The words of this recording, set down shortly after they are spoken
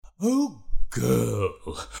Oh, Girl,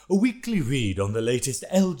 a weekly read on the latest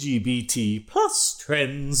LGBT plus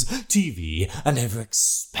trends, TV, and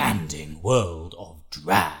ever-expanding world of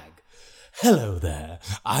drag. Hello there,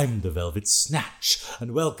 I'm the Velvet Snatch,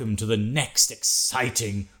 and welcome to the next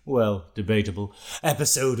exciting, well, debatable,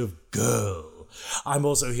 episode of Girl. I'm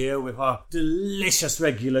also here with our delicious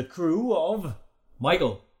regular crew of...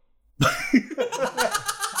 Michael.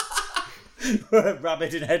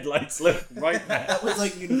 Rabbit in headlights, look, right there. That was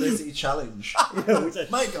like University Challenge.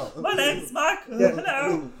 Michael. My name's Mark.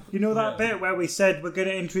 Hello. You know that bit where we said we're going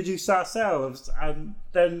to introduce ourselves, and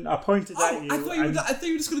then I pointed at you. I thought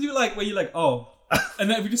you were just going to do it like, where you're like, oh, and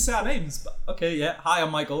then we just say our names. Okay, yeah. Hi,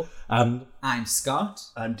 I'm Michael. And I'm Scott.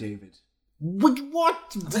 I'm David. what?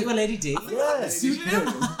 I thought you were Lady D. Yes.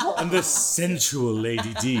 And the sensual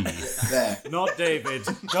Lady D. There. Not David.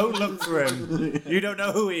 Don't look for him. You don't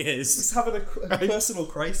know who he is. He's having a personal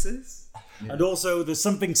crisis. Yeah. And also, there's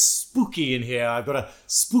something spooky in here. I've got a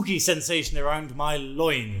spooky sensation around my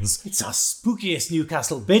loins. It's our spookiest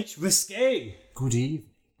Newcastle bitch, Risque. Good evening.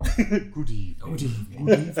 Good evening. Good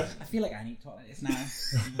evening. I feel like I need to talk like this now.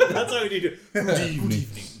 That's how we do it. Good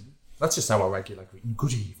evening. That's just how I regular greet.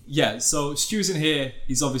 Good evening. Yeah, so Stu's in here.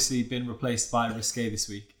 He's obviously been replaced by Risque this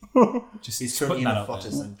week. He's turning in a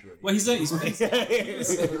Fotter century. Well, he's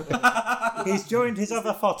joined his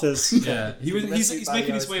other fotters. yeah, he's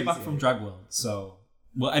making his way back from Drag World. So,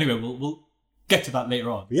 well, anyway, we'll get to that later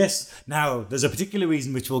on. Yes. Now, there's a particular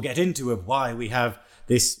reason which we'll get into of why we have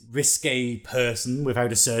this risque person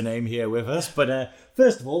without a surname here with us. But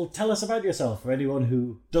first of all, tell us about yourself for anyone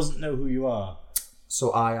who doesn't know who you are.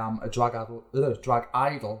 So I am a drag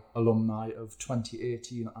idol alumni of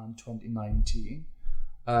 2018 and 2019.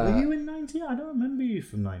 Were you in 19? I don't remember you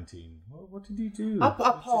from 19. What did you do? I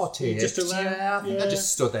partaked. Just around, yeah, I think I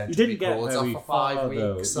just stood there. You didn't get very for far, 5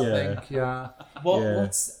 weeks, I think. Yeah.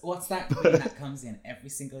 What's that queen that comes in every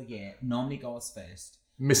single year? Normally goes first.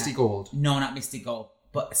 Misty Gold. No, not Misty Gold,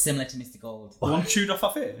 but similar to Misty Gold. The one chewed off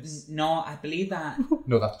her face? No, I believe that.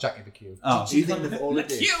 No, that's Jackie the Cube. Oh. Do you think they've all of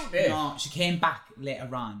this? No, she came back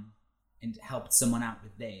later on and helped someone out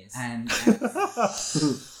with theirs. And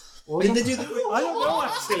Did they do the I don't know,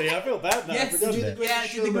 actually. I feel bad now. yes, Did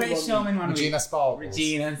the Great Showman one. Regina Sparkles.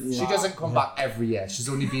 Regina. She doesn't come back every year. She's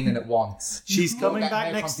only been in it once. She's coming Don't get back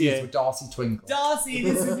her next confused year. with Darcy Twinkle. Darcy,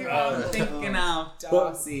 this is who I'm thinking of.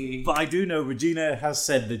 Darcy. But I do know Regina has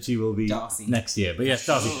said that she will be Darcy. next year. But yes,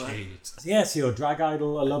 Darcy. Yes, you're a Drag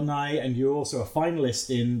Idol alumni, and you're also a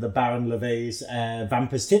finalist in the Baron LeVay's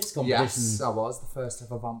Vampers Tits competition. Yes, I was the first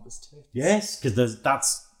ever Vampers Tits. Yes,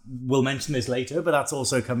 because we'll mention this later, but that's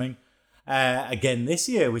also coming again this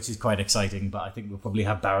year, which is quite exciting. But I think we'll probably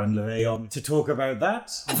have Baron LeVay on to talk about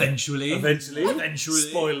that. Eventually.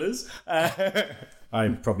 Spoilers. I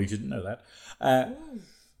probably shouldn't know that.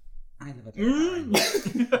 I love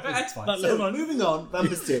it. That's fine. So, moving on.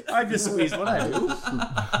 Vampers Tip. I just squeezed one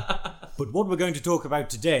out. But what we're going to talk about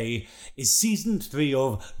today is season 3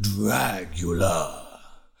 of Dragula.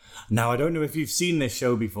 Now, I don't know if you've seen this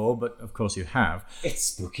show before, but of course you have. It's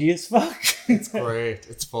spooky as fuck. It's great.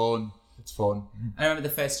 It's fun. It's fun. I remember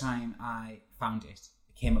the first time I found it.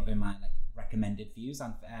 It came up in my recommended views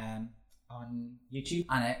on YouTube,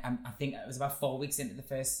 and I think it was about 4 weeks into the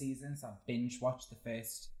first season, so I binge watched the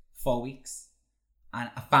first 4 weeks, and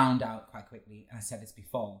I found out quite quickly, and I said this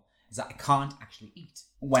before, is that I can't actually eat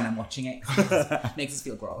when I'm watching it. It makes us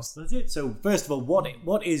feel gross. That's it. So first of all,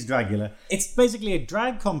 what is Dragula? It's basically a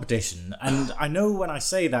drag competition, and I know when I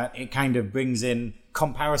say that, it kind of brings in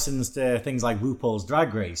comparisons to things like RuPaul's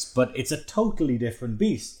Drag Race, but it's a totally different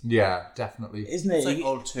beast. Yeah, definitely. Isn't it? It's like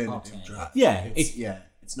alternative drag. Yeah.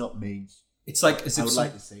 It's not main. It's like as I if would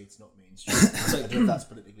like to say it's not mainstream. I don't know if that's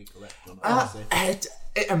politically correct or not.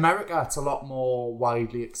 In America, it's a lot more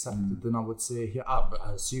widely accepted than I would say here. I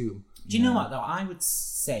assume. Do you know what though? I would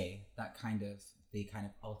say that the kind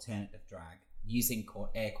of alternative drag, using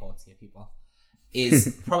air quotes here, people,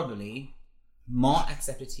 is probably more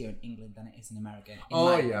accepted here in England than it is in America.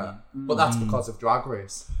 But that's because of Drag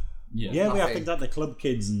Race. Yeah, we have things like the Club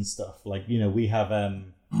Kids and stuff. Like, we have,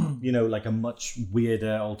 like a much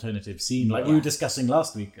weirder alternative scene. Like we were discussing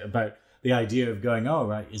last week about the idea of going,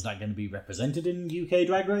 is that going to be represented in UK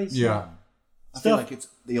Drag Race? Yeah. I feel like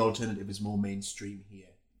the alternative is more mainstream here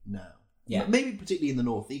now. Yeah. Maybe particularly in the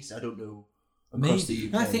Northeast. I don't know across the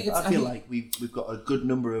UK. No, I feel like we've got a good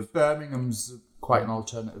number of... Birmingham's quite an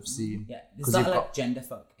alternative scene. Yeah, there's a lot of like gender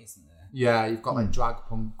fuck, isn't there? Yeah, you've got like drag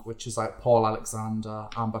punk, which is like Paul Alexander,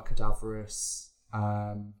 Amber Cadaverous,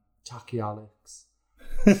 Tacky Alex.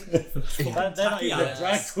 They're not even a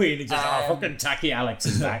drag queen. It's just, fucking Tacky Alex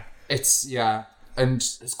is back. It's and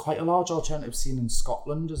there's quite a large alternative scene in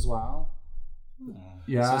Scotland as well.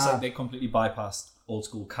 Yeah. So it's like they completely bypassed old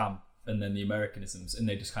school camp and then the Americanisms, and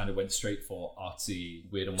they just kind of went straight for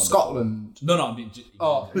artsy, weird and wonderful. Scotland. No, I mean,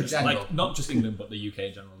 in general. like not just England, but the UK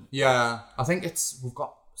in general. Yeah, I think we've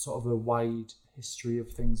got sort of a wide history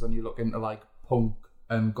of things when you look into like punk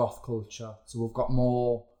and goth culture. So we've got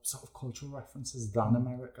more sort of cultural references than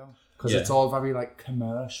America, because it's all very like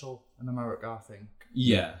commercial in America, I think.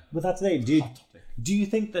 Yeah. But that's it. Do you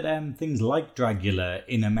think that things like Dragula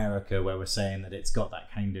in America, where we're saying that it's got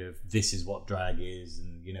that kind of, this is what drag is,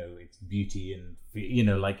 and it's beauty and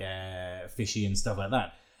like fishy and stuff like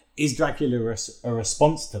that, is Dracula a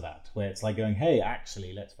response to that, where it's like going, hey,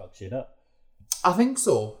 actually, let's fuck shit up? I think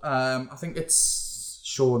so. I think it's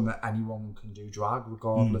shown that anyone can do drag,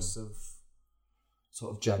 regardless of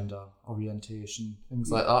sort of gender orientation, things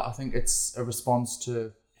like that. I think it's a response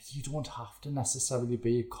to, you don't have to necessarily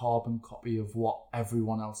be a carbon copy of what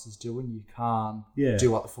everyone else is doing. You can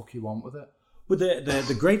do what the fuck you want with it. Well,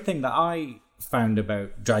 the great thing that I found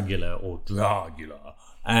about Dragula or Dragula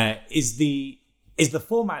is the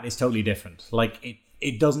format is totally different. Like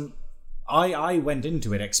it doesn't. I went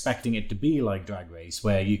into it expecting it to be like Drag Race,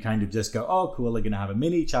 where you kind of just go, oh, cool, they're going to have a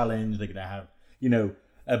mini challenge, they're going to have,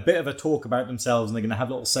 a bit of a talk about themselves, and they're going to have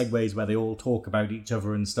little segues where they all talk about each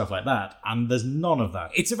other and stuff like that. And there's none of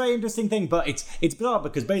that. It's a very interesting thing, but it's bizarre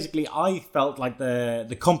because basically I felt like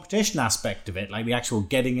the competition aspect of it, like the actual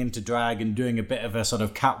getting into drag and doing a bit of a sort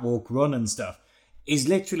of catwalk run and stuff, is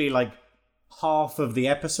literally like half of the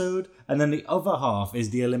episode, and then the other half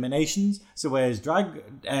is the eliminations. So whereas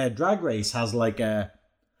Drag Race has like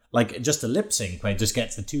just a lip sync where it just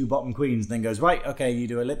gets the two bottom queens and then goes, right, okay, you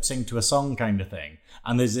do a lip sync to a song kind of thing,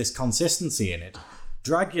 and there's this consistency in it.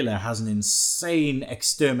 Dragula has an insane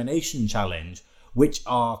extermination challenge, which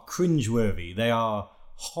are cringeworthy. They are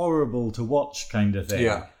horrible to watch kind of thing.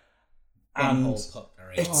 Yeah. And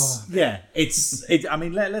I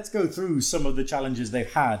mean, let's go through some of the challenges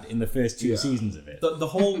they've had in the first two seasons of it. The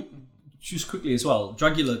whole, just quickly as well,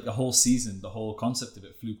 Dragula, the whole season, the whole concept of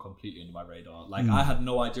it flew completely under my radar. Like I had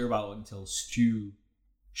no idea about it until Stu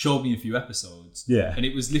showed me a few episodes. Yeah, and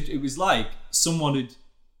it was like someone had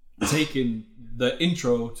taken the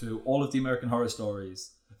intro to all of the American Horror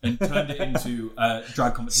Stories and turned it into a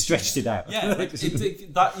drag competition. Stretched it out. Yeah,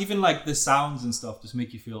 that even like the sounds and stuff just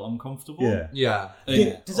make you feel uncomfortable. Yeah.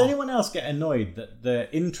 Does anyone else get annoyed that the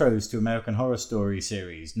intros to American Horror Story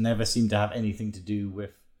series never seem to have anything to do with,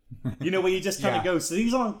 where you just kind of go, so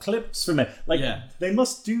these aren't clips from it. Like, they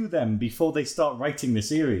must do them before they start writing the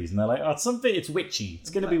series, and they're like, oh, it's witchy. It's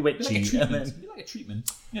going to be witchy. Be like a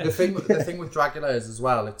treatment. Yeah. The thing with Dragula is as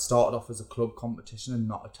well, it started off as a club competition and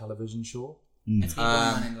not a television show. It's been going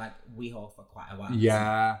on in like WeHo for quite a while.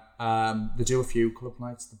 Yeah, they do a few club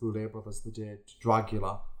nights. The Boulet brothers, they did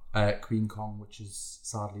Dragula, Queen Kong, which is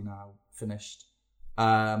sadly now finished.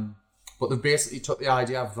 But they've basically took the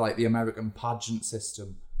idea of like the American pageant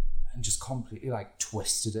system and just completely like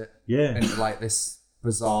twisted it into like this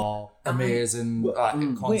bizarre, amazing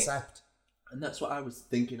concept. And that's what I was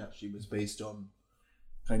thinking actually was based on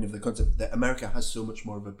kind of the concept that America has so much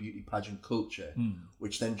more of a beauty pageant culture,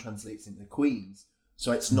 which then translates into queens.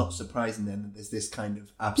 So it's not surprising then that there's this kind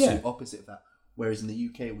of absolute opposite of that. Whereas in the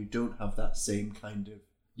UK, we don't have that same kind of...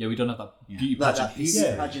 Yeah, we don't have that beauty pageant. That beauty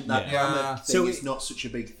pageant, that glamour thing so is not such a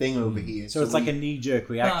big thing over here. So it's like a knee-jerk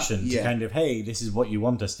reaction to kind of, hey, this is what you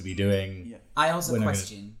want us to be doing. Yeah. I also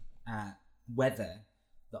question whether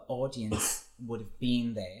the audience would have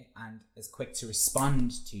been there and as quick to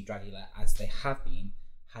respond to Dragula as they have been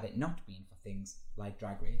had it not been for things like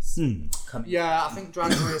Drag Race coming. Yeah, I think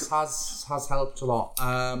Drag Race has helped a lot.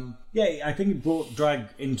 I think it brought drag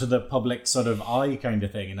into the public sort of eye kind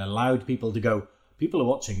of thing and allowed people to go, people are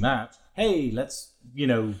watching that. Hey, let's,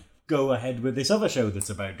 go ahead with this other show that's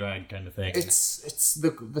about drag kind of thing. It's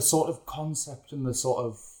the sort of concept and the sort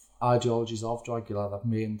of ideologies of Dragula, the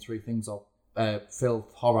main three things are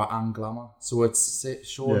filth, horror and glamour. So it's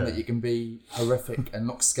showing that you can be horrific and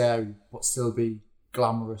look scary but still be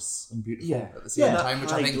glamorous and beautiful at the same time,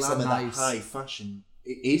 which I think is nice. That high fashion,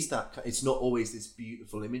 it is that. It's not always this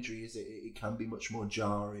beautiful imagery, is it? It can be much more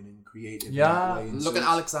jarring and creative. Yeah, in that way. look at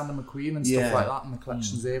Alexander McQueen and stuff like that, and the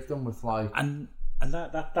collections they've done with like, and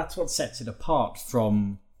that's what sets it apart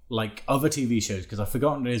from like other TV shows. Because I've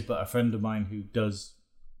forgotten what it is, but a friend of mine who does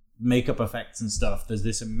makeup effects and stuff, there's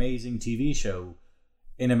this amazing TV show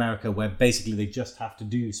in America where basically they just have to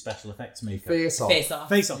do special effects makeup. Face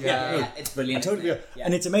Off. Yeah, it's brilliant. I totally agree.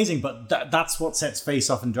 And it's amazing, but that's what sets Face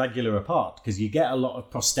Off and Dragula apart, because you get a lot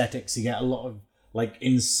of prosthetics, you get a lot of like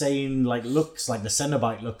insane like looks, like the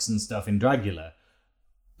Cenobite looks and stuff in Dragula.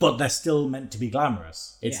 but they're still meant to be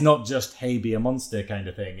glamorous. It's not just, hey, be a monster kind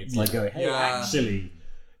of thing. It's like, hey, actually,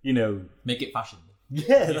 Make it fashionable.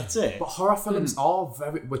 Yeah, that's it. But horror films are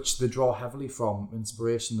which they draw heavily from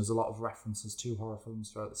inspiration. There's a lot of references to horror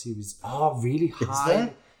films throughout the series. Are really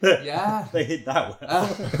high. Yeah, they hit that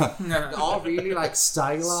well. They are really like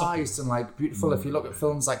stylized and like beautiful. If you look at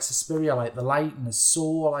films like Suspiria, like the lighting is so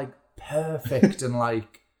like perfect and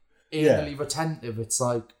like eerily retentive. It's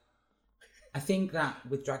like, I think that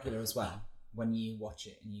with Dracula as well, when you watch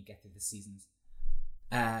it and you get through the seasons,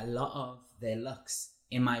 a lot of their looks,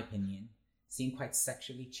 in my opinion, seem quite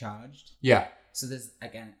sexually charged. yeah. So there's,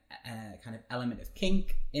 again, a kind of element of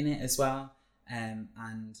kink in it as well, and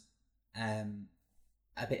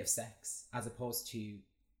a bit of sex, as opposed to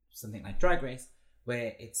something like Drag Race,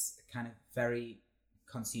 where it's kind of very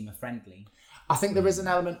consumer friendly. I think there is an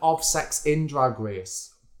element of sex in Drag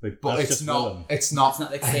Race, but it's not. It's not. It's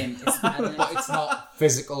not the same. But it's not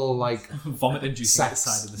physical like Vomit inducing at the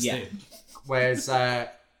sex. side of the Yeah. stage. Whereas,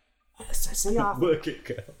 see, Work it,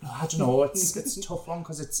 girl. I don't know. It's a tough one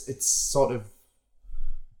because it's sort of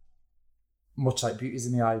much like Beauty's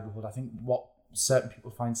in the Eye of the Beholder. I think what certain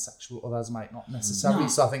people find sexual, others might not necessarily. No.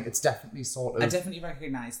 So I think it's definitely sort of. I definitely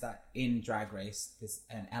recognise that in Drag Race, there's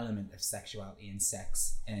an element of sexuality and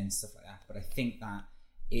sex and stuff like that. But I think that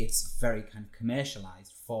it's very kind of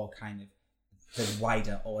commercialised for kind of the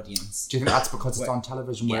wider audience. Do you think that's because it's on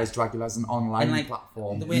television, whereas Dracula's an online And, like,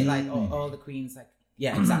 platform? The way like all the queens like.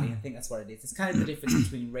 Yeah, exactly. I think that's what it is. It's kind of the difference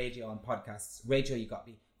between radio and podcasts. Radio, you got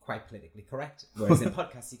to be quite politically correct, whereas in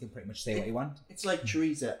podcasts, you can pretty much say what you want. It's like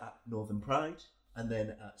Teresa at Northern Pride and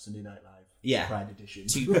then at Sunday Night Live. Yeah. Pride edition.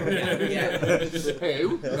 Yeah.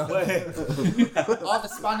 Who? Oh, the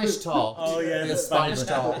Spanish talk. Oh yeah, the Spanish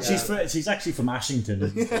talk. Yeah. She's actually from Ashington,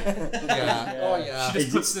 isn't she? Yeah. Oh yeah. She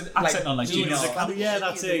just puts the accent on like Genius. Yeah,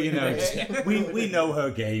 that's it. We know her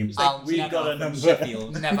games. We've got a number.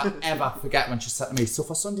 Sheffield. Never ever forget when she said to me, so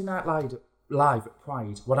for Sunday Night Live at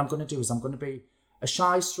Pride, what I'm going to do is I'm going to be a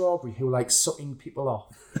shy strawberry who likes sucking people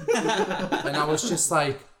off. And I was just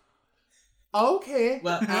like, okay.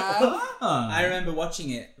 Well, I remember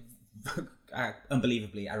watching it.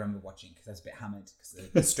 Unbelievably, I remember watching because I was a bit hammered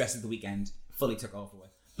because the stress of the weekend fully took over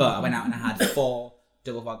with. But I went out and I had 4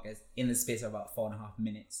 double vodkas in the space of about 4.5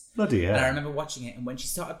 minutes. Bloody hell. And I remember watching it, and when she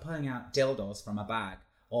started pulling out dildos from her bag,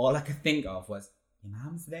 all I could think of was, your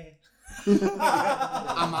mum's there.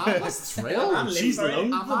 Amanda was thrilled. She's alone.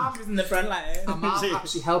 Mum was in the front line. Amanda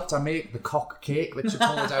actually helped her make the cock cake that she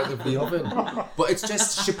pulled out of the oven. But it's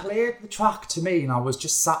just, she played the track to me and I was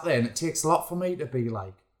just sat there, and it takes a lot for me to be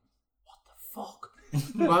like, what the fuck?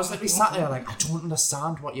 And I was like, sat there like, I don't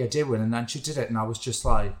understand what you're doing. And then she did it and I was just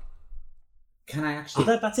like, Can I actually...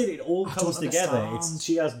 That's it. It all comes together.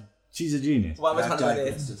 understand. She's a genius. What was Yeah, talking about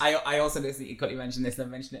diagnosis. this? I also listened, you quickly mentioned this, and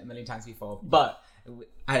I've mentioned it a million times before, but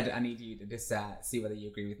I need you to just see whether you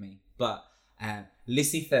agree with me. But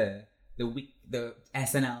Lucifer, the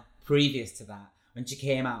SNL previous to that, when she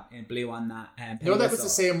came out and blew on that no, that was the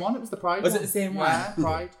same one. It was the Pride Was one. it the same one? Yeah,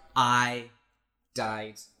 Pride. I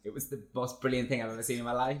died. It was the most brilliant thing I've ever seen in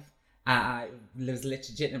my life. I was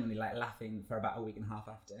legitimately like laughing for about a week and a half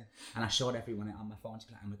after, and I showed everyone it on my phone to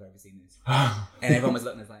be like, "Oh my god, have you seen this?" And everyone was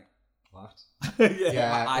looking at us like, "What?"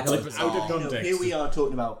 Yeah. I thought it was Out of all- context. Here we are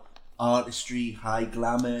talking about artistry, high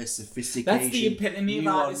glamour, sophistication. That's the epitome of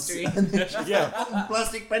nuance, artistry. Yeah.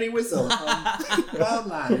 Plastic penny whistle from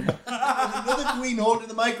Farmland. And another queen holding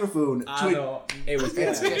the microphone. I know. It was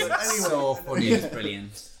It's brilliant. just so funny. It was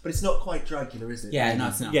brilliant. But it's not quite Dracula, is it? Yeah, no,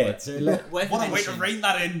 it's not. Yeah, but it's a worth What a way to mention. rein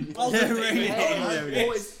that in.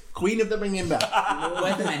 Always Queen of the Bringing Back.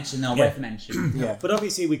 Worth a mention, though. Worth a mention. Yeah. But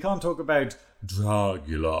obviously, we can't talk about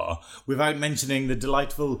Dracula without mentioning the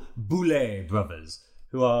delightful Boulet brothers,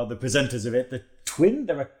 who are the presenters of it. The twin?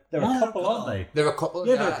 They're a couple, aren't they? They're a couple.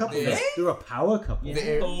 Yeah, they're a couple. They're a power couple.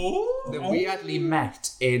 They Oh. weirdly met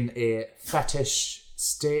in a fetish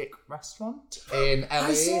steak restaurant in LA.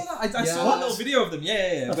 I saw that. I saw that little video of them.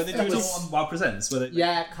 Yeah. Where they do it all on Wow Presents. Where they,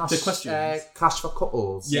 Yeah, cash, the questions. cash for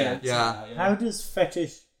couples. Yeah. How does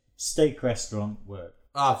fetish steak restaurant work?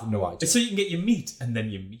 I have no idea. It's so you can get your meat and then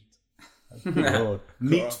your meat. Lord.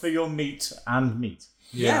 Meat for your meat and meat.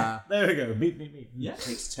 Yeah. There we go. Meat. Yeah.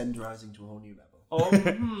 Takes tenderizing to a whole new level.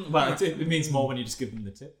 Oh, well, it means more when you just give them the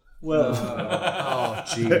tip. Well, Oh,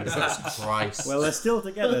 Jesus Christ. well, they're still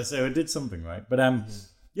together, so it did something right. But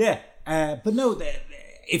but no,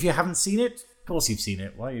 if you haven't seen it, of course you've seen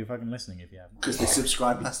it. Why are you fucking listening if you haven't? Because they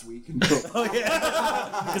subscribed last week. And Oh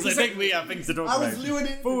yeah, because I think we have things to talk I about. was luring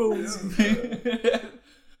it. Fools.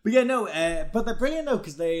 But yeah, no, but they're brilliant though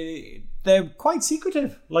because they're quite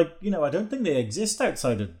secretive. Like, I don't think they exist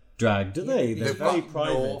outside of drag, do they? They're They've very got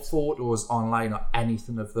private. no photos online or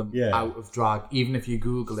anything of them Yeah. out of drag. Even if you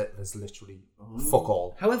Google it, there's literally fuck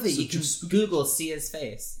all. However, you can Google Sia's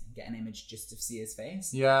face and get an image just of Sia's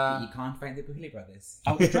face. Yeah. But you can't find the Booley brothers.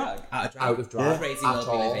 Out of drag. Out of drag. Out of drag. Crazy at world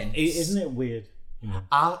we all. live in. Isn't it weird?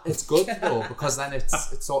 It's good though, because then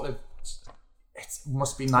it's sort of, it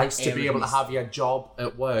must be nice to be able to have your job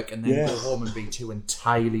at work and then go home and be two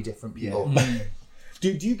entirely different people. Do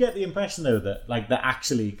you get the impression though that like they're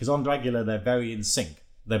actually, because on Dragula they're very in sync.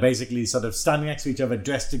 They're basically sort of standing next to each other,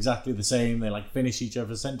 dressed exactly the same. They like finish each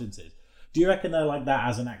other's sentences. Do you reckon they're like that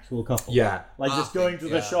as an actual couple? Yeah. Like just going to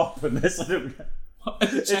the shop and they're sort of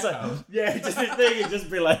it's like, just this thing. It'd just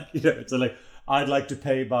be like, it's like, I'd like to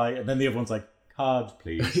pay by, and then the other one's like, card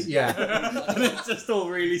please. Yeah. And it's just all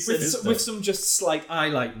really sinister. With some just slight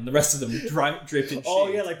highlight and the rest of them dripped in shade. Oh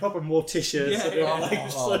yeah, like proper Morticia, sort of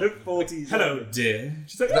like sort of 40s. Hello, dear.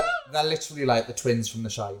 She's like, They're literally like the twins from The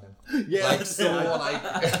Shining. Yeah, Like, that's so, it. like,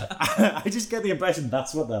 I just get the impression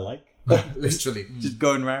that's what they're like. literally. Just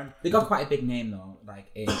going around. They got quite a big name though, like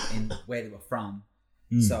in where they were from.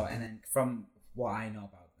 So, and then from what I know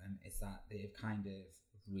about them is that they've kind of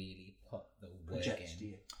really put the work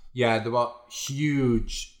in. Yeah, they were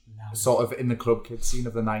huge, sort of in the club kid scene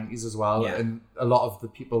of the 90s as well. Yeah. And a lot of the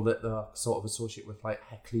people that they're sort of associate with, like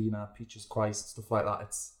Heclina, Peaches Christ, stuff like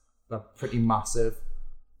that, they're pretty massive.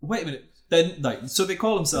 wait a minute. Then, like, so they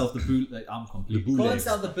call themselves the Boule. Like, I'm completely. Call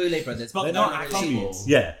themselves the Boulay brothers, But they're not not actually. really.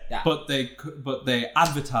 Yeah. Yeah. But they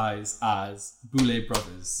advertise as Boule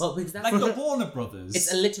Brothers. Well, because that's like the Warner Brothers.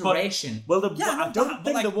 it's alliteration. Well, Yeah, I not don't that, but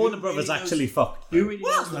think like, the Warner who Brothers really knows- actually fucked. Who really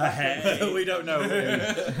knows the heck? We don't know.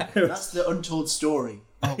 That's the untold story.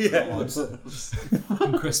 Oh, Yeah.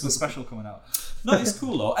 Fucking Christmas special coming out. No, it's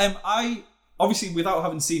cool though. I obviously, without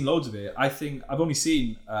having seen loads of it, I think I've only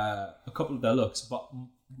seen a couple of their looks, but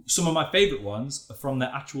some of my favourite ones are from their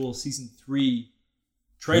actual season 3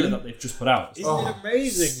 trailer that they've just put out. Isn't it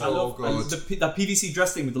amazing? I love good. that PVC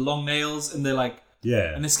dress thing with the long nails, and they're like,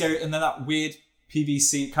 Yeah. and they're scary, and then that weird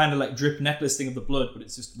PVC kind of like drip necklace thing of the blood, but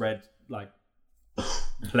it's just red, like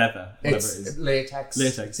leather, whatever It's it is. latex.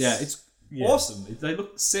 Latex, yeah, it's awesome. They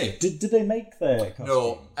look sick. Did they make their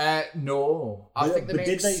costume? No. I think they but make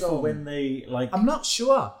did they some. for when they like? I'm not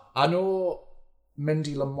sure. I know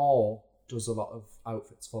Mindy Lamore does a lot of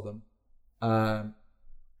outfits for them.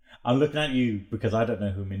 I'm looking at you because I don't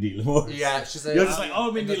know who Mindy Lamore is. Yeah, she's a, You're just like,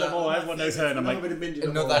 oh, Mindy another- Lamore. Everyone knows her, and I'm like,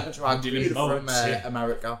 another drag queen from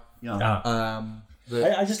America. ah.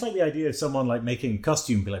 I just like the idea of someone like making a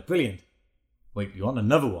costume, be like, brilliant. Wait, you want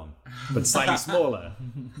another one, but slightly smaller?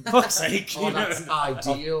 Fuck's sake! Oh, that's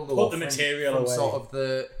ideal. Though, Put the from- material from away. sort of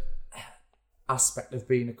the aspect of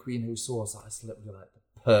being a queen who sews. That is literally like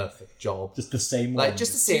the perfect job. Just the same Like one.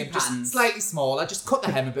 just the same, Two just patterns. slightly smaller. Just cut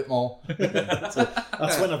the hem a bit more. That's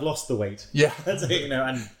when I've lost the weight. Yeah. That's it,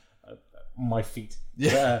 and my feet.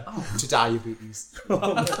 Yeah. To diabetes.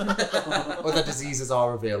 Other diseases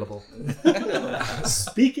are available.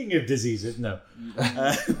 Speaking of diseases, no.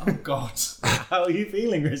 Oh God. How are you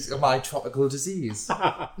feeling, Riz? My tropical disease.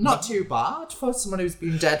 Not too bad for someone who's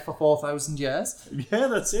been dead for 4,000 years. Yeah,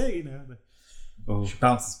 that's it. She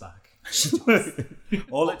bounces back.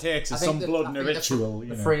 All it takes is some blood and a I think ritual.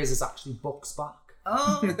 The phrase is actually bucks back.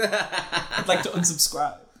 I'd like to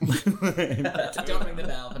unsubscribe. Don't ring the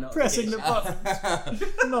bell for no Pressing the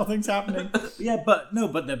button. Nothing's happening. Yeah, but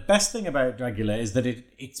the best thing about Dragula is that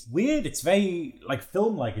it's weird. It's very like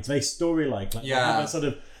film-like. It's very story-like. Like, Yeah. They have a sort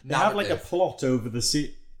of have like a Narrative. plot over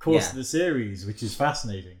the course of the series, which is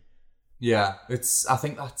fascinating. Yeah, I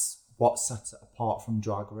think that's what sets it apart from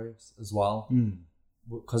Drag Race as well.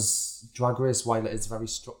 Because Drag Race, while it is very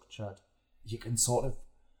structured, you can sort of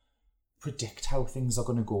predict how things are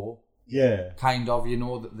going to go. Yeah. Kind of,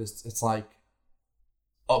 that it's like,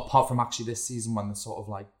 apart from actually this season when they're sort of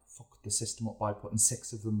like, fuck the system up by putting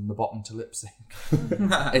 6 of them in the bottom to lip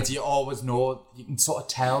sync. You always know, you can sort of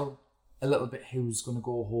tell a little bit who's going to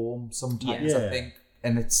go home sometimes, Yeah. I think.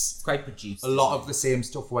 And it's quite produced. a lot of the same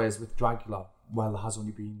stuff, whereas with Dragula, well, there has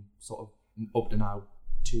only been sort of up to now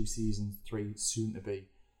 2 seasons, 3 soon to be.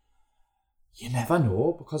 You never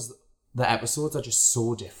know because the episodes are just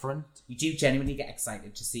so different. You do genuinely get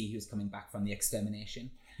excited to see who's coming back from the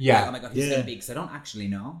extermination. Yeah. Like, oh my god, who's going to be? Because I don't actually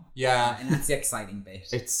know. Yeah. And that's the exciting bit.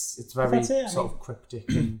 It's very That's it, I sort mean- of cryptic.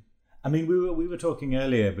 And, I mean, we were talking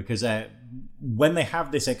earlier because when they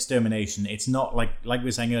have this extermination, it's not like we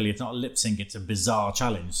were saying earlier. It's not a lip sync. It's a bizarre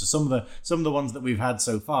challenge. So some of the ones that we've had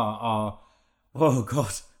so far are, oh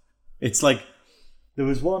god, it's like there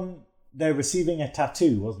was one. They're receiving a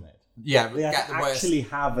tattoo, wasn't it? Yeah, They had get to the worst, actually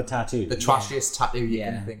have a tattoo. the trashiest tattoo you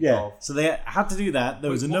can think Yeah, of. so they had to do that. There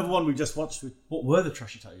was another one we just watched with. What were the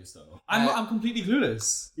trashy tattoos though? I'm completely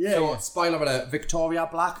clueless. Yeah, So, spoiler alert, Victoria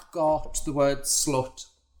Black got the word slut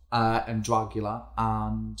and Dragula,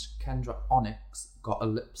 and Kendra Onyx got a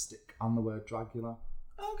lipstick and the word Dragula.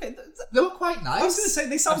 Okay, They were quite nice. I was going to say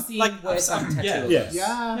they sound I've seen like worse on yeah, tattoos.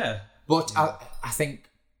 yeah. Yeah. But I think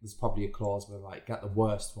there's probably a clause where like get the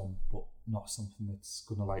worst one, but not something that's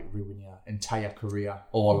gonna like ruin your entire career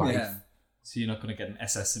or life. Yeah. So you're not going to get an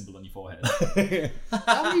SS symbol on your forehead.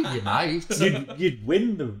 I mean, you might. You'd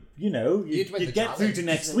win the, You'd win the you'd get through to challenge.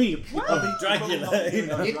 next week. I'll be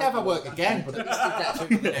Dracula. You'd never work again, but at least you'd get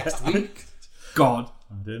through the next week. God.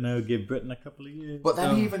 I don't know. Give Britain a couple of years. But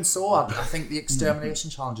then even so, I think the extermination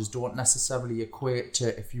challenges don't necessarily equate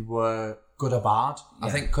to if you were good or bad. I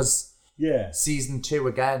think because season 2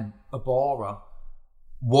 again, Abora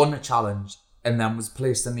won a challenge and then was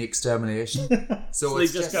placed in the extermination. So they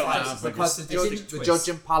it's just just, go, just "Ah, because the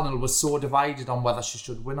judging panel was so divided on whether she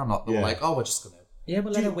should win or not. They were like, oh, we're just gonna. Yeah,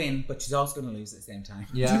 we'll let her win, but she's also going to lose at the same time.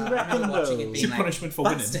 Yeah. Do you reckon Watching it though? being It's a punishment for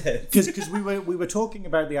winning. bastards. Because we were talking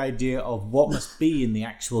about the idea of what must be in the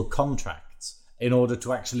actual contracts in order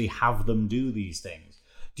to actually have them do these things.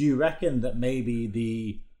 Do you reckon that maybe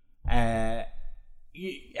the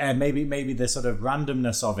maybe the sort of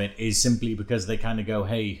randomness of it is simply because they kind of go,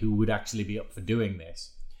 hey, who would actually be up for doing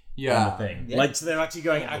this? Kind of thing. Yeah. Like, so they're actually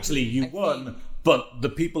going, actually, you won, but the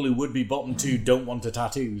people who would be bottom 2 don't want a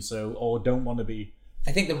tattoo, so or don't want to be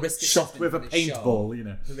I think the risk shot assessment with a for the show-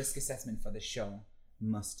 paintball, The risk assessment for the show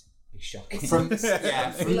must be shocking. From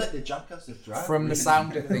I feel like the jackass of drag. from the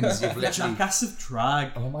sound of things, you've literally. Jackass of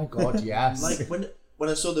drag. Oh my god, yes. Like when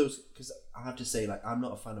I saw those, because I have to say, like, I'm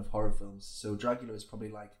not a fan of horror films, so Dragula is probably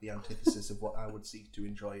like the antithesis of what I would seek to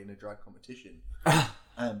enjoy in a drag competition.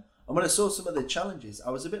 And when I saw some of the challenges, I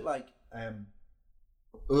was a bit like,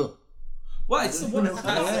 ugh. Well, it's the one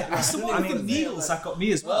with the needles that got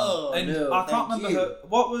me as well. Oh, and no, I can't thank remember you. her.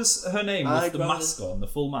 What was her name with I'd the rather- mask on, the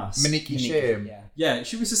full mask? Miniki Shame. Yeah. Yeah,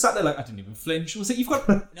 she was just sat there like, I didn't even flinch. She was like, you've got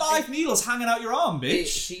 5 needles hanging out your arm, bitch.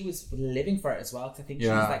 She was living for it as well, because I think she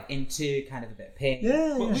Yeah. was like into kind of a bit of pain.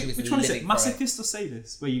 Yeah, But She was which one is it? living for it. Masochist or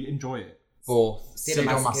sadist? Where you enjoy it? Both.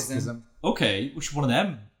 Sadomasochism. Sadomasochism. Okay, which one of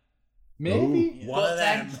them? Maybe. One of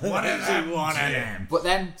them. One of them. But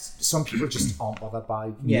then some people just aren't bothered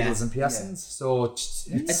by Yeah. needles and piercings. So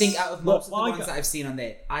I think out of most of the Well, I ones got- that I've seen on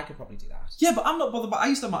there, I could probably do that. Yeah, but I'm not bothered. But I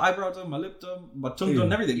used to have my eyebrow done, my lip done, my tongue done,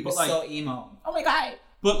 and everything. You were But like, so emo. Oh my god!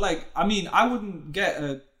 I mean, I wouldn't get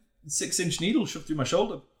a 6-inch needle shoved through my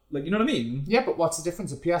shoulder. Like, you know what I mean? yeah, but what's the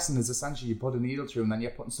difference? A piercing is essentially you put a needle through and then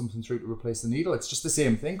you're putting something through to replace the needle. It's just the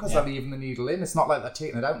same thing because they're leaving the needle in. It's not like they're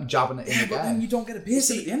taking it out and jabbing it in Yeah, but then again. you don't get a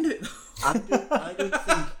piercing at the end of it. I don't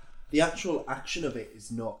think the actual action of it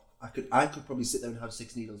is not. I could probably sit there and have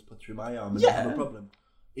 6 needles put through my arm and not have a problem.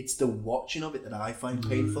 It's the watching of it that I find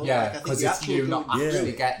painful. Yeah, Like, I think because the it's actual you not going through actually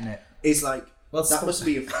it getting it. is like Well, that so- must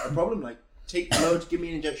be a problem. Like, take blood, give me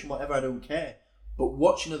an injection, whatever. I don't care. But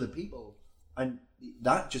watching other people and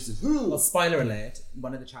that just is. Well, spoiler alert,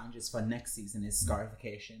 one of the challenges for next season is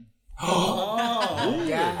scarification.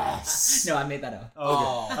 Yes. No, I made that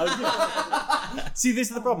up. See, this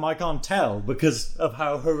is the problem. I can't tell because of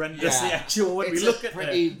how horrendous Yeah. the actual. When It's we a look at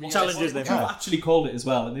pretty the challenges they've You've had. actually called it as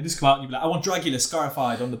well, and they just come out and you be like, I want Dragula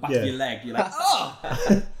scarified on the back of your leg. You're like,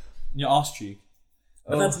 oh! Your arse cheek.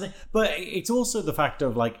 But that's the thing. But it's also the fact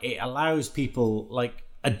of like it allows people like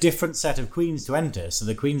a different set of queens to enter. So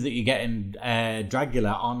the queens that you get in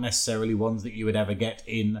Dragula aren't necessarily ones that you would ever get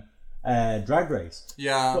in Drag Race.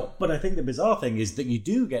 Yeah. But I think the bizarre thing is that you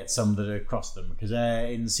do get some that are across them because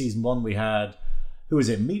in season 1 we had who was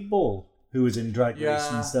it, Meatball, who was in Drag Race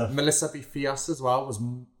and stuff. Melissa B. Fierce as well was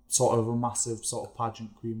sort of a massive sort of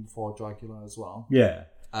pageant queen before Dragula as well. Yeah,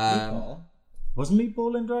 Meatball? wasn't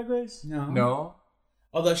Meatball in Drag Race? No.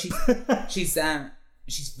 Although she's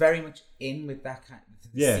very much in with that kind of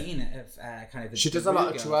scene of kind of the She does a lot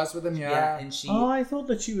of Rugal. tours with him, Yeah, yeah. and she Oh, I thought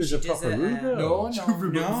that she was a does proper Rugal.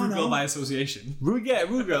 Rugal by association.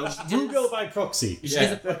 Rugal by proxy. she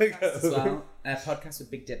does a podcast as well, a podcast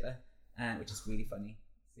with Big Dipper, which is really funny.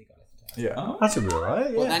 So you got to listen to it. Yeah. Oh. That's a bit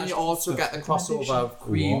alright. But Yeah. then you also get the crossover of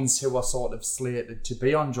queens who are sort of slated to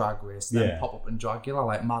be on Drag Race, then Yeah. pop up in Dragula,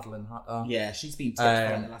 like Madeline Hatter, Yeah, she's been tipped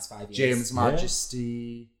for in the last 5 years. James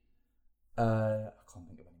Majesty. I can't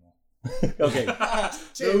think of any more. Okay,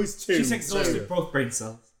 those two. She's exhausted both brain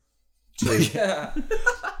cells. But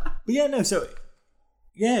yeah, no. So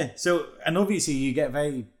and obviously you get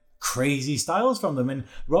very crazy styles from them. And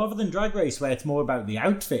rather than Drag Race, where it's more about the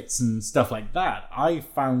outfits and stuff like that, I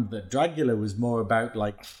found that Dragula was more about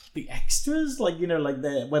like the extras, like, you know, like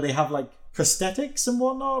where they have like prosthetics and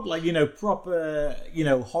whatnot, like, you know, proper, you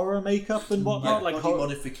know, horror makeup and whatnot, like body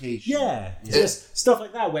modification. Yeah, just stuff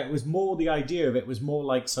like that, where it was more, the idea of it was more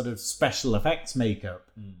like sort of special effects makeup,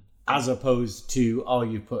 as opposed to, oh,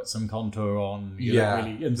 you put some contour on, you know,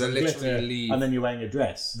 really, and some glitter, and then you're wearing a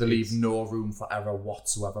dress. They leave no room for error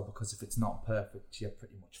whatsoever, because if it's not perfect, you're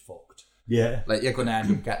pretty much fucked. Yeah. Like, you're going to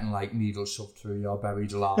end up getting, like, needles shoved through you or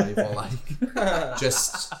buried alive, or, like,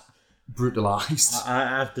 just brutalised.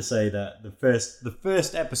 I have to say that the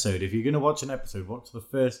first episode, if you're going to watch an episode, watch the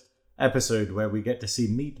first episode where we get to see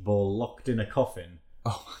Meatball locked in a coffin.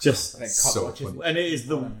 Oh, just so funny. And it is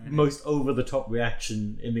the most over-the-top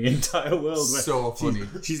reaction in the entire world. So funny.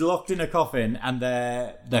 She's locked in a coffin, and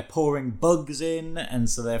they're pouring bugs in, and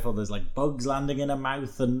so therefore there's like bugs landing in her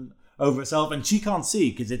mouth and over herself, and she can't see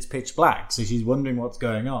because it's pitch black, so she's wondering what's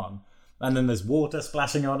going on. And then there's water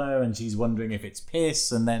splashing on her, and she's wondering if it's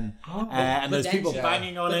piss, and then and there's people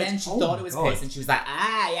banging on it. But then she thought it was piss, and she was like,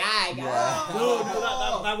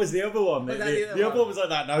 No, that was the other one. The other one was like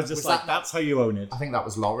that, and I was just like, that's how you own it. I think that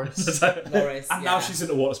was Loris. Loris, And now she's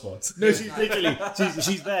into water sports. No, she's literally,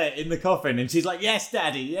 she's there in the coffin, and she's like, yes,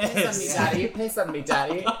 daddy, yes. Piss on me, daddy. Piss on me,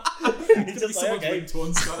 daddy. He's just like, okay.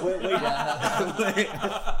 Wait.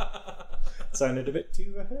 Sounded a bit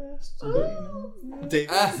too rehearsed. But, you know.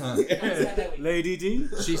 David. Lady D.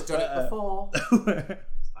 She's done it before. I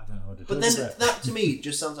don't know what to do. But then that to me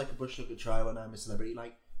just sounds like a Bush Look at Trial and I'm a Celebrity.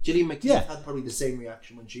 Like Gillian McKeith had probably the same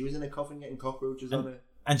reaction when she was in a coffin getting cockroaches on her.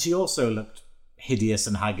 And she also looked hideous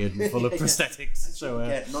and haggard and full of prosthetics. So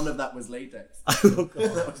none of that was latex. Oh,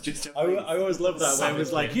 God. That was just I always loved that where it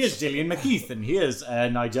was like, here's Gillian McKeith and here's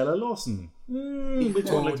Nigella Lawson. Which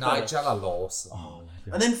one looks better? Nigella Lawson. Oh,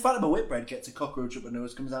 and then Fatima Whitbread gets a cockroach up her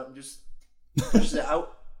nose, comes out and just pushes it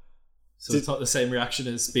out. So it's not the same reaction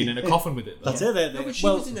as being in a coffin with it. Though. That's it. No, but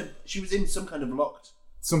she was in some kind of locked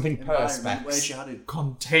something environment where perspex. she had a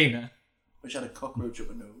Container. where she had a cockroach up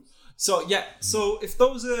her nose. So if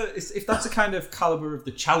those are if that's a kind of caliber of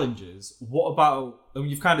the challenges, what about? I mean,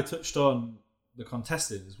 you've kind of touched on the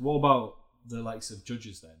contestants. What about the likes of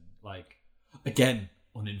judges then? Like, again,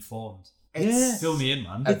 uninformed. Fill me in,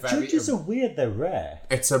 man. The judges are weird, they're rare.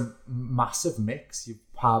 It's a massive mix. We've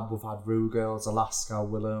had Rue Girls, Alaska,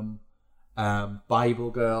 Willem, Bible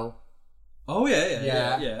Girl. Oh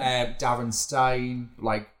yeah. Darren Stein,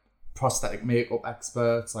 like prosthetic makeup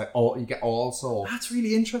experts, like you get all sorts. That's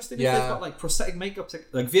really interesting. Yeah. If they've got like prosthetic makeup,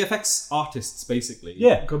 like VFX artists, basically,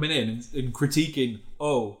 coming in and critiquing.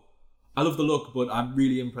 Oh, I love the look, but I'm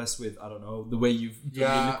really impressed with, I don't know, the way you've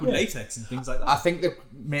done the liquid latex and things like that. I think they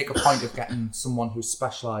make a point of getting someone who's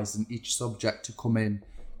specialised in each subject to come in,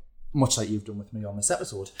 much like you've done with me on this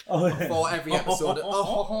episode, for every episode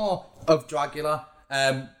of Dragula,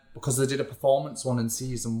 because they did a performance one in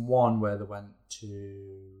season 1 where they went to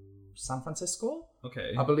San Francisco,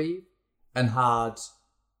 I believe, and had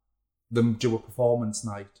them do a performance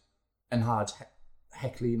night, and had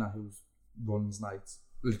Heclina, who runs nights,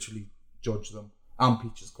 literally judge them, and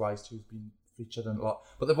Peaches Christ, who's been featured in a lot.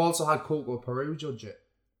 But they've also had Coco Peru judge it.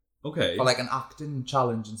 Okay. For like an acting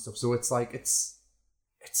challenge and stuff. So it's like it's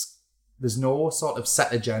there's no sort of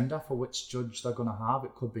set agenda for which judge they're gonna have.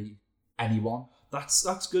 It could be anyone.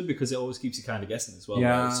 That's good because it always keeps you kind of guessing as well.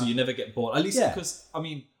 Yeah. Right? So you never get bored. At least because, I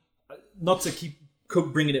mean, not to keep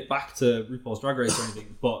bringing it back to RuPaul's Drag Race or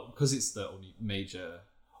anything, but because it's the only major...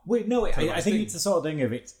 Wait, no, I think it's the sort of thing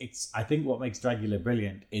of it's. I think what makes Dragula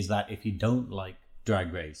brilliant is that if you don't like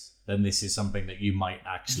Drag Race, then this is something that you might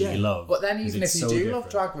actually love. But then even if you do love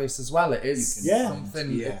Drag Race as well, it is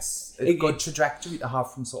something. Yeah. It's a good trajectory to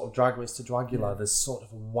have from sort of Drag Race to Dragula. There's sort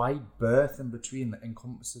of a wide berth in between that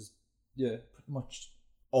encompasses pretty much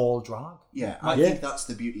all drag. Yeah, I think that's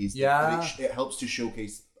the beauty. Is that it helps to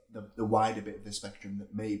showcase the wider bit of the spectrum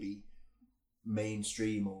that maybe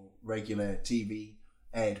mainstream or regular TV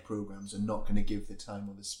aired programs are not going to give the time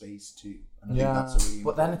or the space to. And I think that's a really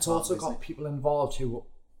but then it's part also of it, got people involved who,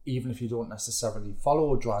 even if you don't necessarily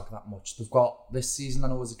follow drag that much, they've got this season, I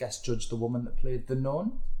know, as a guest judge, the woman that played the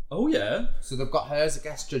nun. Oh yeah. So they've got her as a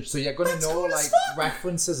guest judge. So you're going to know like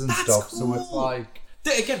references and stuff. Cool. So it's like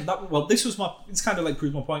again, this was it's kind of like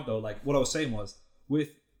proves my point though. Like what I was saying was with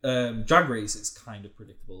Drag Race, it's kind of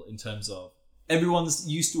predictable in terms of everyone's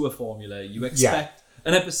used to a formula. You expect.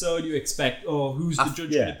 An episode, you expect, who's the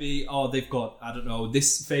judge going to be? Oh, they've got, I don't know,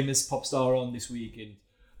 this famous pop star on this week and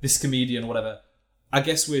this comedian or whatever. I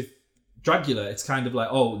guess with Dragula, it's kind of like,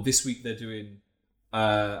 this week they're doing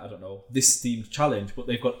I don't know, this themed challenge, but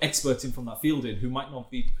they've got experts in from that field in who might not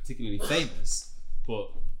be particularly famous, but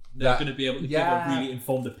they're going to be able to give a really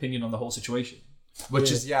informed opinion on the whole situation.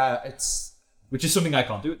 Which is something I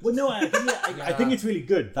can't do. Well, no, I think it's really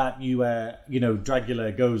good that you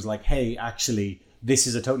Dragula goes like, hey, actually, this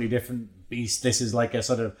is a totally different beast. This is like a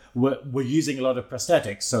sort of, we're using a lot of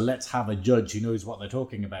prosthetics, so let's have a judge who knows what they're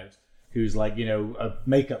talking about, who's like, a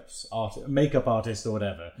makeup artist or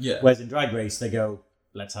whatever. Yeah. Whereas in Drag Race, they go,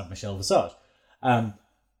 let's have Michelle Visage.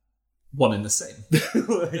 One in the same.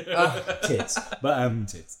 Tits. But,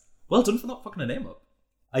 Tits. Well done for not fucking a name up.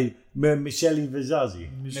 Michelle Visage.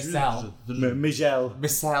 Michelle. Michelle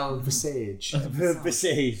Visage.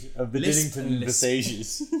 Visage of the Dinnington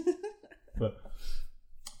Visages.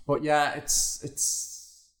 But yeah, it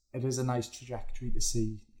is a nice trajectory to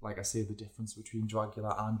see, like I say, the difference between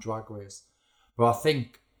Dragula and Drag Race. But I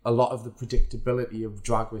think a lot of the predictability of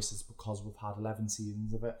Drag Race is because we've had 11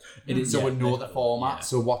 seasons of it. It is, so we know the format. Yeah.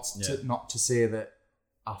 So what's not to say that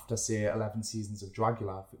after, say, 11 seasons of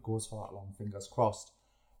Dragula, if it goes for that long, fingers crossed,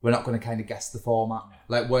 we're not going to kind of guess the format,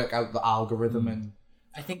 like work out the algorithm. And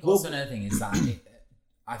I think also another thing is that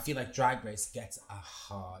I feel like Drag Race gets a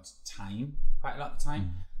hard time quite a lot of the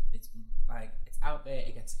time. It's like, it's out there,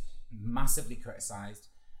 it gets massively criticised.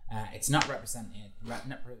 It's not represented.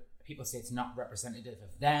 People say it's not representative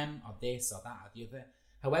of them, or this, or that, or the other.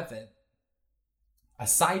 However,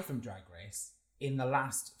 aside from Drag Race, in the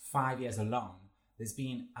last 5 years alone, there's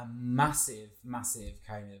been a massive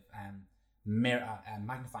kind of mirror,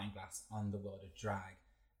 magnifying glass on the world of drag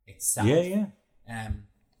itself. Yeah.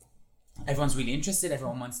 Everyone's really interested.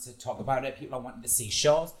 Everyone wants to talk about it. People are wanting to see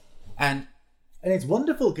shows, and it's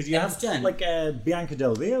wonderful because you have done. like Bianca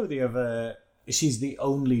Del Rio. She's the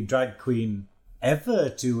only drag queen ever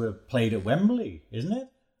to have played at Wembley, isn't it?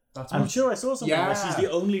 I'm sure I saw something where she's the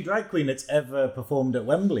only drag queen that's ever performed at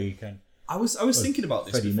Wembley. I was thinking about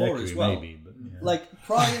this Freddie before Mercury, as well. maybe, but, yeah. Like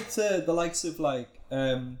prior to the likes of like,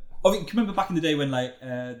 can you remember back in the day when like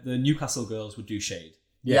the Newcastle girls would do Shade?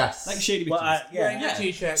 yes, Like Shady Well, Victims. wearing a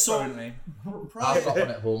t-shirt So- currently. I've got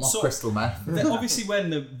one at home. Off Crystal Meth. Then obviously when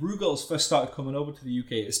the Rue girls first started coming over to the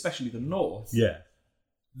UK, especially the North, Yeah.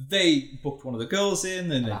 they booked one of the girls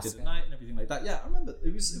in and they did a night and everything like that. Yeah, I remember.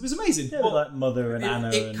 It was amazing. Yeah, But like Mother and Anna.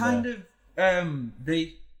 it and, kind of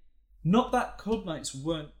not that club nights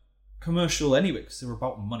weren't commercial anyway, because they were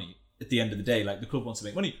about money at the end of the day. Like the club wants to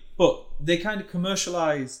make money, but they kind of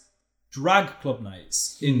commercialized drag club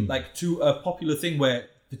nights in like to a popular thing where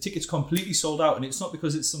the tickets completely sold out, and it's not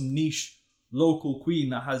because it's some niche local queen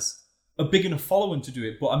that has a big enough following to do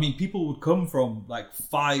it. But I mean, people would come from like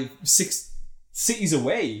 5-6 cities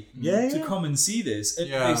away to come and see this at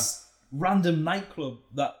this random nightclub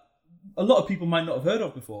that a lot of people might not have heard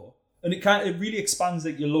of before, and it really expands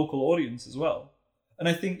like your local audience as well. And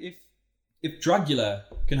I think if Dragula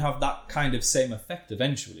can have that kind of same effect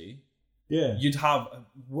eventually, you'd have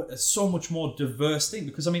so much more diverse thing.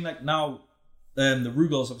 Because I mean, like now, the Rue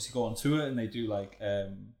girls obviously go on tour and they do like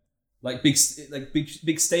big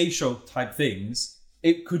stage show type things.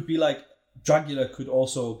 It could be like Dragula could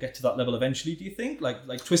also get to that level eventually. Do you think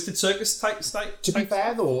like Twisted Circus type? To be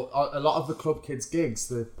fair though, a lot of the Club Kids gigs,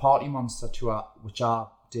 the Party Monster tour, which I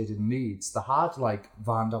did in Leeds, they had like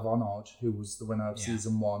Vanda Von Odd, who was the winner of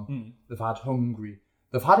season 1. They've had Hungry.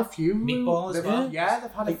 They've had a few Meatball as well. Yeah,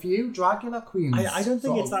 they've had a few Dragula queens. I don't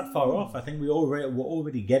think it's that far off. I think we're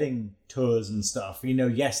already getting tours and stuff.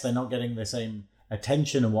 Yes, they're not getting the same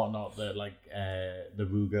attention and whatnot that like the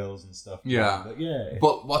Rue girls and stuff. Yeah. But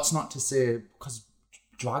But what's not to say, because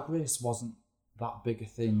Drag Race wasn't that big a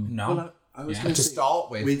thing. No. Well, I was going To start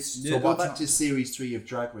with. So go back to series 3 of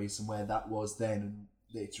Drag Race and where that was then and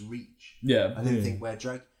its reach. Yeah. I don't think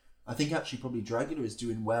I think actually probably Dragula is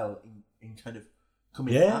doing well in kind of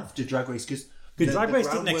coming after Drag Race, because Drag Race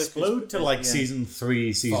didn't explode till like season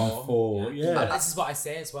 3, season 4. Yeah. But this is what I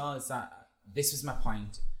say as well, is that this was my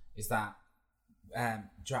point, is that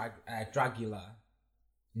Dragula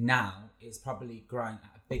now is probably growing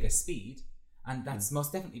at a bigger speed, and that's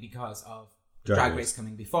most definitely because of Drag Race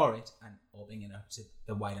coming before it and opening it up to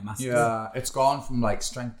the wider masses. Yeah, it's gone from like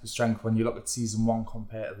strength to strength. When you look at season 1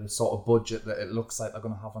 compared to the sort of budget that it looks like they're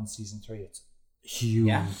going to have on season 3, it's huge.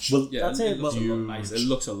 Yeah. Well, Yeah, that's it. looks a lot nice. It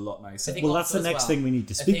looks a lot nicer. I think Well, that's also the as next well, thing we need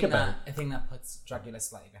to a speak thing about. I think that puts Dragula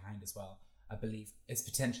slightly behind as well, I believe, is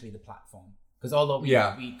potentially the platform. Because although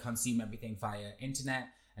we consume everything via internet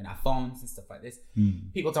and our phones and stuff like this,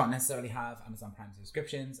 people don't necessarily have Amazon Prime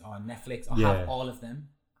subscriptions or Netflix or have all of them.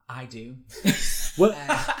 I do. Well,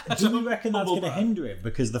 do you reckon that's going to hinder it?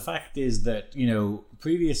 Because the fact is that,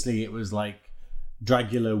 previously it was like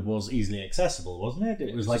Dragula was easily accessible, wasn't it?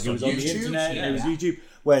 It was like it was on the YouTube, internet. yeah. It was YouTube.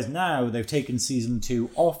 Whereas now they've taken season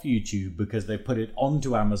 2 off YouTube because they put it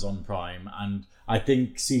onto Amazon Prime, and I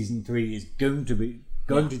think season 3 is going to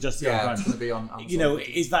just be on Prime. It's going to be on Amazon. You know,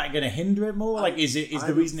 is that going to hinder it more? Like, is the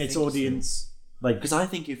would reason its think so. audience like? Because I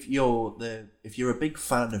think if you're a big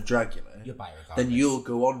fan of Dragula, You'll buy it regardless. then you'll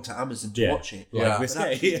go on to Amazon to watch it. Yeah. Like But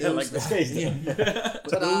actually Biscay, like those- Biscay's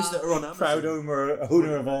But those that are on proud Amazon,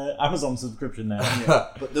 owner of an Amazon subscription now.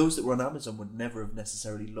 but those that were on Amazon would never have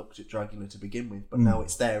necessarily looked at Dragula to begin with. But now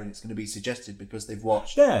it's there, and it's going to be suggested because they've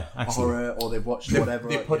watched Yeah, a actually. horror or they've watched whatever.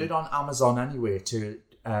 They put it on Amazon anyway to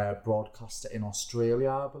broadcast it in Australia,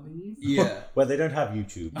 I believe. Yeah. Where they don't have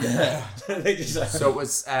YouTube. They just So it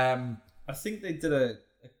was I think they did a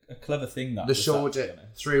clever thing that they was showed that, it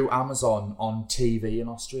through Amazon on TV in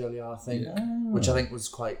Australia, I think, which I think was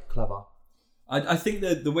quite clever. I think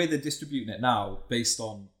that the way they're distributing it now, based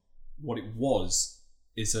on what it was,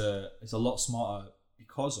 is a lot smarter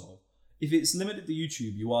because of if it's limited to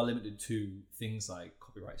YouTube, you are limited to things like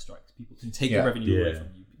copyright strikes. People can take your revenue away from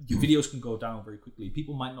you. Your videos can go down very quickly.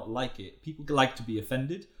 People might not like it. People like to be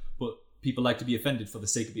offended, but people like to be offended for the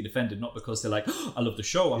sake of being offended, not because they're like, oh, I love the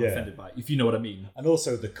show, I'm offended by it, if you know what I mean. and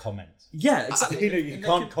also the comments. Yeah, exactly. You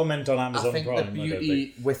can't comment on Amazon I think Prime. the I don't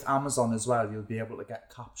beauty with Amazon as well, you'll be able to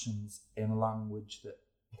get captions in a language that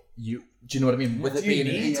do you know what I mean? With it Do you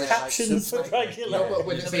being an need English, captions for Dragula? No, but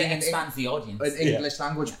with it It being expands the audience. an English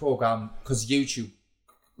language program, because YouTube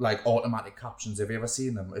like automatic captions. Have you ever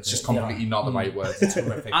seen them? It's just completely not the right words. It's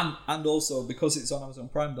horrific. And also, because it's on Amazon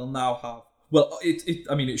Prime, they'll now have... Well,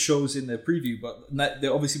 it shows in the preview, but they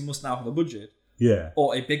obviously must now have a budget. Yeah.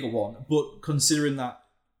 Or a bigger one. But considering that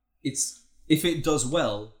if it does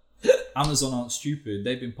well, Amazon aren't stupid.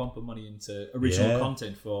 They've been pumping money into original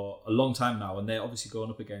content for a long time now, and they're obviously going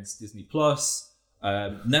up against Disney Plus,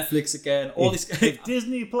 Netflix again. All this. If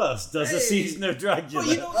Disney Plus does a season of Dragula, But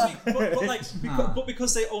you know what I mean? But like,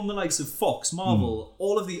 because they own the likes of Fox, Marvel,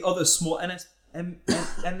 all of the other small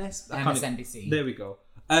MSNBC. There we go.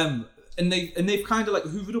 And they've kind of like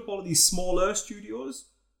hoovered up all of these smaller studios.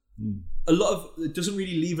 A lot of it doesn't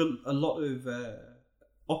really leave a lot of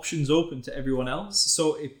options open to everyone else.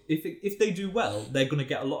 So if they do well, they're going to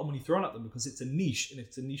get a lot of money thrown at them because it's a niche and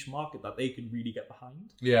it's a niche market that they can really get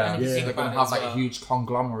behind. Yeah, And if you think they're going to about have it like as a huge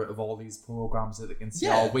conglomerate of all these programs that they can say,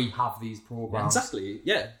 Yeah. oh, we have these programs. Exactly.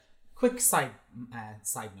 Yeah. Quick side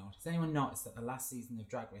note. Has anyone noticed that the last season of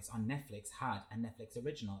Drag Race on Netflix had a Netflix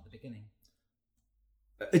original at the beginning?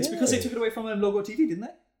 It's because they took it away from Logo TV, didn't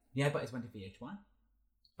they? Yeah, but it went to VH1.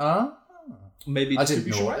 Maybe I didn't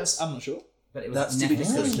distribution know rights. I'm not sure. But it was That's to be Netflix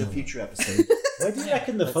discussed in a original. future episode. where do you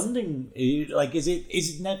reckon the funding? Like, is it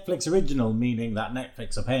Netflix original, meaning that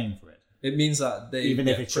Netflix are paying for it? It means that they Even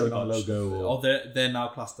if it's pretty shown on much- logo or- or they're now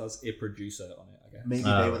classed as a producer on it, I guess. Maybe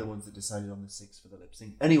Oh. they were the ones that decided on the 6 for the lip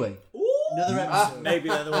sync. Anyway, another episode. Maybe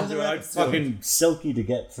they're the ones who are fucking silky to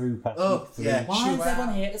get through past Oh, week 3. yeah. Why does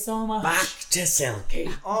everyone hate it so much? Back to silky.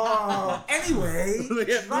 Anyway,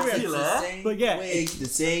 Dracula. same But yeah, wig, the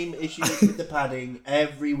same issue with the padding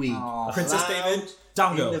every week. Princess Loud David,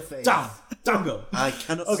 down in go. the face. Down go. I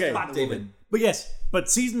cannot Okay. stand Back the David. woman. But yes, but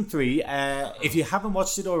season 3, if you haven't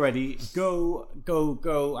watched it already, go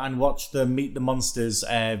and watch the Meet the Monsters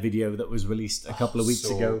video that was released a couple of weeks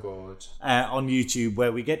ago Good. on YouTube,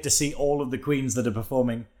 where we get to see all of the queens that are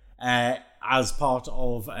performing as part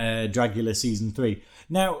of Dragula season 3.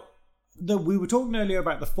 Now, we were talking earlier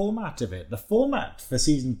about the format of it. The format for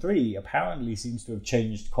season 3 apparently seems to have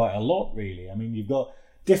changed quite a lot, really. I mean, you've got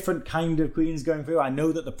different kind of queens going through. I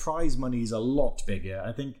know that the prize money is a lot bigger.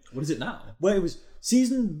 I think What is it now? well, it was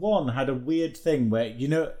season 1 had a weird thing where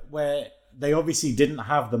where they obviously didn't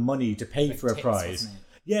have the money to pay for a tips, prize. wasn't it?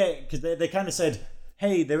 Yeah, because they kind of said,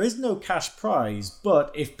 "Hey, there is no cash prize,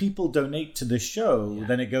 but if people donate to the show,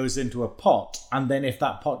 then it goes into a pot, and then if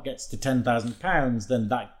that pot gets to £10,000, then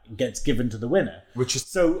that gets given to the winner." Which is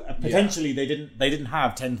So potentially they didn't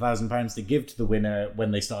have £10,000 to give to the winner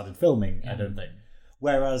when they started filming. I don't think.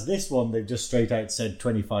 Whereas this one, they've just straight out said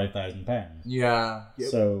 £25,000. yeah. I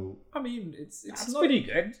So mean, it's that's not pretty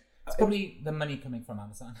good. It's probably the money coming from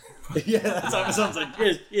Amazon. Yeah, that's Amazon's like,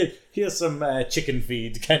 here's some chicken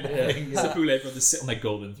feed kind of thing. It's the Boulay brothers sit on their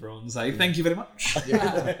golden thrones. Like, thank you very much.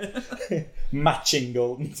 Matching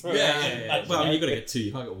golden thrones. Yeah. Well, you got to get two.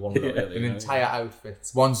 You can't get one without the other. In you know? entire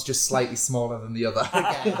outfits. One's just slightly smaller than the other.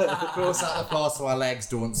 Close out the floor so our legs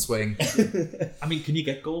don't swing. I mean, can you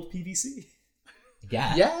get gold PVC?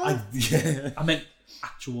 Yeah. Yeah. I meant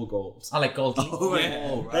actual gold. I like gold.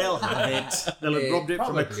 They'll have it. They'll have robbed it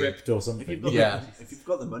from a Probably. crypt or something. Yeah. If you've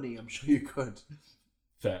got the money, I'm sure you could.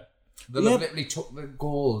 Fair. They literally took the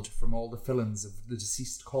gold from all the fillings of the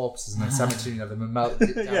deceased corpses in the cemetery of them and melted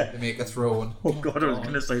it down to make a throne. Oh God, I was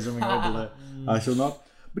going to say something horrible there. I shall not.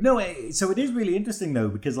 But no, so it is really interesting though,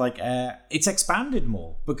 because like it's expanded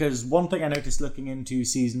more. Because one thing I noticed looking into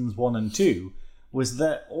seasons 1 and 2 was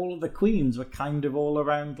that all of the queens were kind of all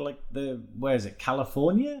around like where is it,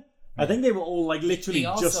 California? I think they were all like literally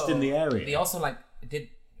just in the area. They also like did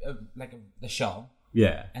the show.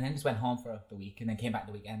 Yeah. And then just went home for the week and then came back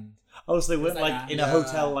the weekend. Oh, so they weren't like like that. in a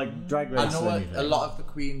hotel like Drag Race. I know or anything. a lot of the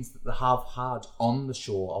queens that they have had on the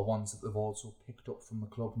show are ones that they've also picked up from the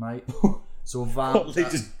club night. So Vamp, They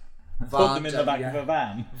just put them in the back of a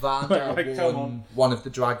van. Vanda Like, come on. won one of the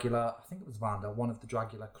Dragula, I think it was Vanda, one of the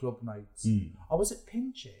Dragula club nights. Or was it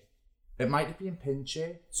Pinche? It might have been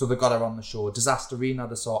Pinche. So they got her on the show. Disasterina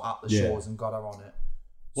they saw at the shows and got her on it.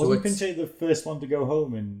 Wasn't Pinche the first one to go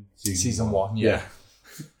home in season 1? Yeah.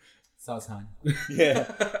 So it's fine.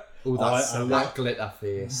 Yeah. Oh, that glitter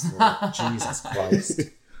face. Lord. Jesus Christ.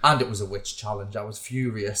 And it was a witch challenge. I was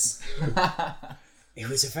furious. It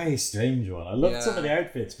was a very strange one. I loved some of the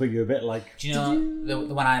outfits, but you're a bit like... Do you know the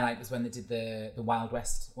one I liked was when they did the Wild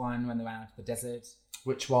West one, when they went out to the desert.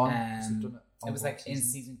 Which one? It was like in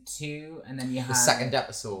season 2, and then you had... The second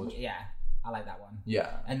episode. Yeah, I like that one.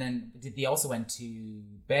 Yeah. And then they also went to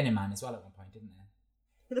Burning Man as well at one point, didn't they?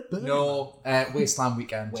 No, Wasteland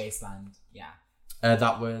Weekend. Wasteland, yeah.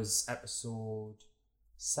 That was episode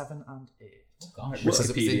 7 and 8. Oh, gosh. Because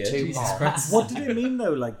it was in 2 parts. What did it mean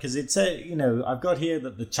though? Like, because it's I've got here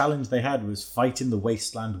that the challenge they had was fighting the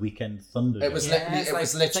Wasteland Weekend Thunderdome. It was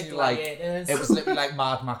literally like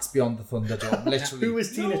Mad Max Beyond the Thunderdome. Literally. Who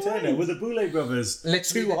was Tina Turner? Were the Boulay brothers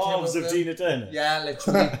Literally two the two halves of of them. Tina Turner? Yeah,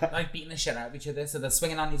 literally. Like beating the shit out of each other. So they're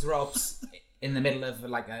swinging on these ropes in the middle of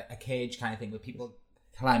like a cage kind of thing with people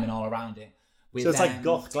climbing all around it. So it's like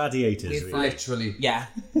goth gladiators. Really. Literally. Yeah,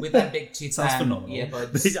 with them big two Sounds phenomenal.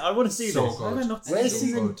 earbuds. I want to see So this. good. Where's So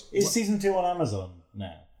season? good. Is season 2 on Amazon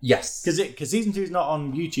now? Yes. Because season 2 is not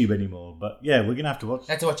on YouTube anymore. But yeah, we're gonna have to watch.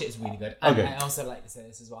 I had to watch it. It's really good. And Okay. I also like to say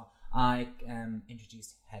this as well. I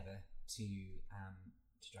introduced Heather to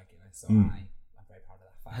Dragula, so I'm very proud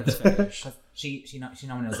of that fact. 'Cause she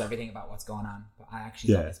normally knows everything about what's going on, but I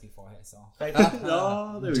actually got this before her. So very proud.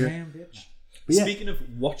 Oh, there we go. Damn bitch. But yeah. Speaking of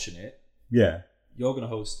watching it, Yeah. you're going to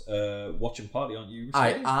host a watching party, aren't you?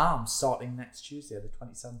 I am starting next Tuesday, the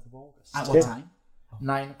 27th of August. At what time?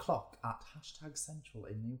 9 o'clock at #Central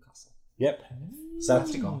in Newcastle. Yep. So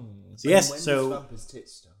Have to go. So yes. When So does Vamp's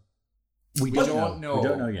tits start? we don't know. We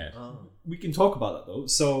don't know yet. We can talk about that though.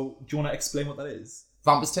 So, do you want to explain what that is?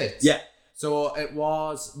 Vampers Tits? Yeah. So it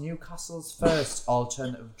was Newcastle's first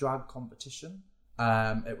alternative drag competition.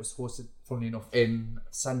 It was hosted, funnily enough, in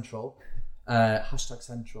Central.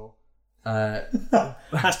 #Central.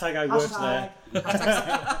 Hashtag I worked there.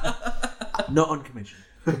 Not on commission.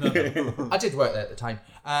 I did work there at the time.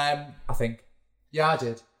 I think. Yeah, I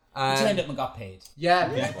did. Turned up and got paid. Yeah,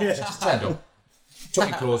 pretty much. Just turned up.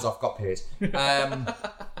 Took my clothes off, got paid.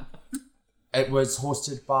 It was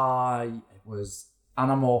hosted by... It was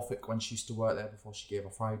Anamorphic when she used to work there before she gave her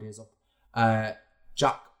Fridays up.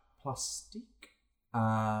 Jack Plastique,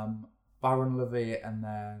 Baron Levy, and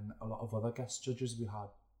then a lot of other guest judges. We had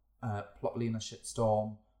Plotlina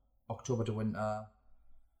Shitstorm, October to Winter.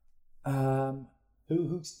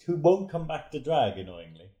 Who won't come back to drag,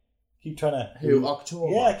 annoyingly. Keep trying to...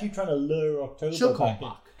 October? Yeah, I keep trying to lure October She'll come back.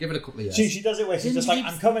 back. Give it a couple of years. She does it where she's just like,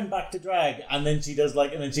 I'm coming back to drag, and then she does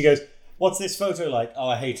like, and then she goes, what's this photo like? Oh,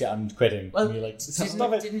 I hate it, I'm quitting. Well, and you're like,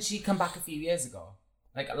 stop it. didn't she come back a few years ago?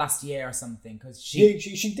 Like last year or something? Because she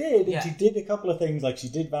She did, and Yeah. she did a couple of things, like she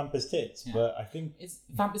did Vampers Tits, Yeah. but I think... Is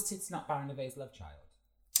Vampers Tits not Baron LeVay's love child?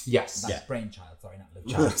 Yes. That's Brainchild, sorry, not love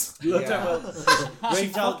child. She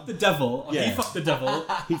fucked the devil. Yeah. He fucked the devil.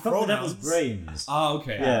 He fucked the devil's brains. Ah,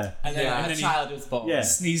 okay. Yeah. And then Yeah. a And then child was born. Yeah.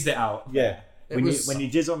 Sneezed it out. Yeah. It When was- you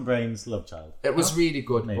jizz on brains, love child. It was really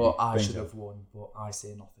good, Maybe. but I Brain should child. have won, but I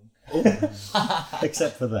say nothing.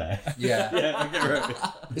 Except for there. Yeah. Yeah, okay,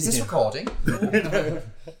 right. Is this recording?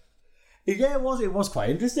 Yeah, it was quite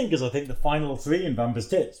interesting because I think the final 3 in Vampers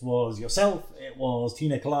Tits was yourself, it was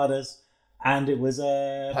Tina Coladas, and it was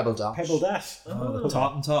Pebble Dash. Pebble Dash. Oh,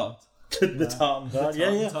 tart and tart. The Tart.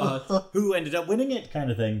 Yeah. Who ended up winning it, kind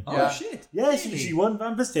of thing. Oh Yeah. shit. Yeah, she won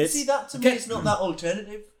Vampers Tits. See, that to me is not that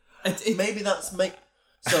alternative. Maybe that's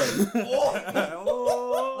Sorry.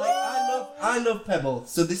 I love Pebble.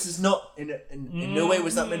 So this is not in no way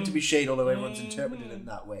was that meant to be shade, although everyone's interpreted it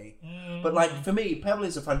that way. But like for me, Pebble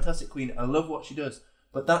is a fantastic queen. I love what she does.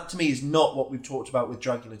 But that to me is not what we've talked about with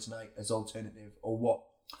Dragula tonight as alternative, or what.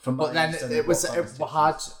 From my But then understanding it of was what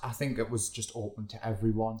Vampers Tits I think it was just open to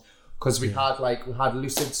everyone. because we had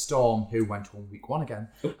Lucid Storm, who went on week 1 again.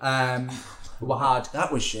 We had That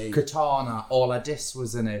was shade. Katana, All Adis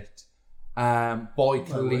was in it. Boy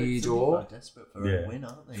Kalido. People are desperate for a win,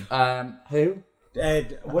 aren't they? Who?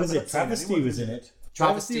 What is it? Travesty was in it.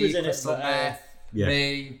 Travesty was in it. Crystal Meth. Yeah.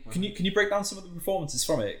 Me. Can you break down some of the performances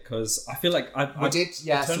from it? Because I feel like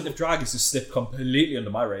alternative drag has just slipped completely under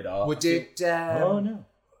my radar. We did. Oh no.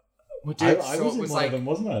 We did. I so was it in was one like, of them,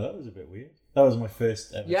 wasn't I? That was a bit weird. That was my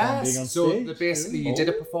first ever time being on so stage. basically you did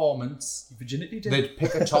a performance. Virginity did. They'd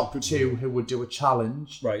pick a top 2 who would do a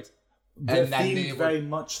challenge. Right. They're and then themed they very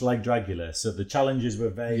much like Dragula, so the challenges were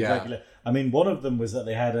very Yeah. Dragula. I mean, one of them was that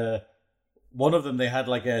they had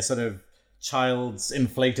like a sort of child's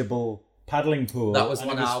inflatable paddling pool. That was and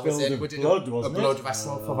when it I was filled in. with We did blood, a wasn't blood it?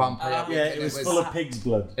 vessel for Vampire. Yeah, it was full of pig's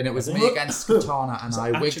blood. And it was wasn't me against Katana, and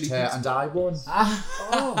I wigged actually her, pig's and I won.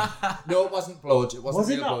 No, it wasn't blood. It wasn't Was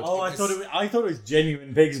it real not? blood. Oh, I thought it was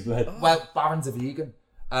genuine pig's blood. Well, Baron's a vegan.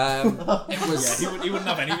 It was. He wouldn't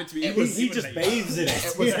have any of it to be. He just bathes in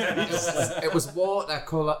it. It was water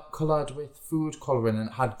coloured with food colouring, and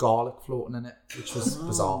it had garlic floating in it, which was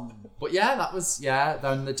bizarre. But yeah, that was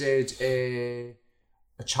Then they did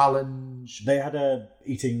a challenge. They had a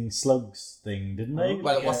eating slugs thing, didn't they?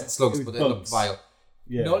 Well, it wasn't slugs, was but they looked bugs. vile.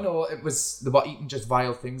 Yeah. No, it was they were eating just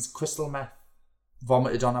vile things. Crystal meth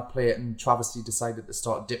vomited on her plate, and Travesty decided to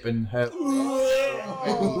start dipping her.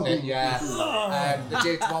 They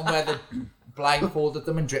did one where they blindfolded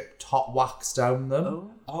them and dripped hot wax down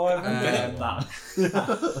them. Oh, I remember that.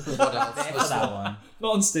 What else? There for that one.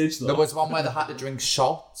 Not on stage though. There was one where they had to drink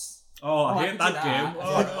shots. Oh, I I hate can do that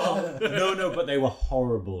game. that. No, but they were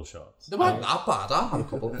horrible shots. They weren't that bad. I had a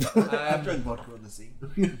couple. I drank vodka on the sea.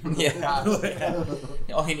 Yeah.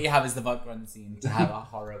 All you need to have is the vodka on the scene to have a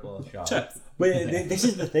horrible shot. But this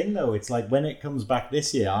is the thing, though. It's like when it comes back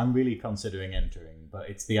this year, I'm really considering entering, but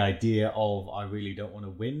it's the idea of I really don't want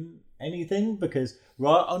to win anything because,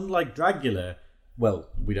 unlike Dragula, well,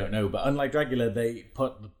 we don't know, but unlike Dragula, they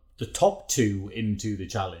put the top 2 into the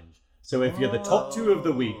challenge. So if you're the top 2 of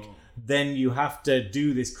the week, then you have to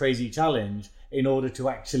do this crazy challenge in order to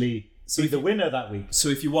actually be the winner that week. So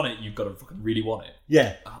if you want it, you've got to fucking really want it.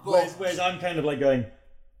 Yeah. Whereas I'm kind of like going,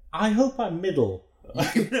 I hope I'm middle,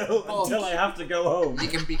 until I have to go home. You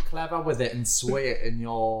can be clever with it and sway it in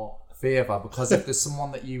your favour because if there's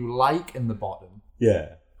someone that you like in the bottom,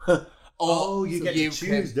 Yeah. or you get to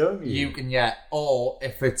choose, don't you? You can, or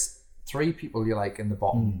if it's 3 people you like in the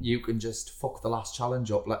bottom, you can just fuck the last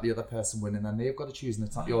challenge up, let the other person win, and then they've got to choose, and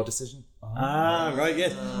it's not your decision. Right,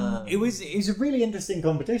 yes. It was a really interesting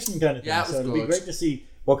competition kind of thing. Yeah, it was so it'll be good. great to see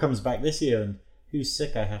what comes back this year and who's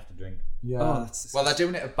sick I have to drink. Yeah. Oh, that's well, they're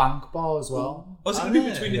doing it at Bank Bar as well. Oh, is it going to be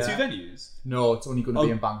between the 2 venues? No, it's only going to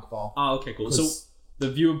be in Bank Bar. Ah, okay, cool. So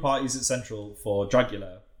the viewing parties at Central for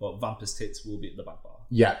Dragula, but Vampus Tits will be at the back bar.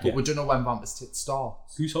 Yeah, but we don't know when Vampus Tits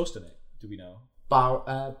starts. Who's hosting it? Do we know?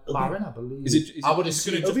 Baron, I believe. Is it? I would it's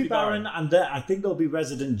assume gonna It'll just be Baron, and I think there'll be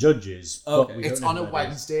resident judges. But Okay. we don't It's know on a who that is.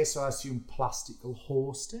 Wednesday, so I assume Plastic will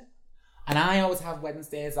host it. And I always have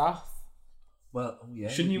Wednesdays off. Well,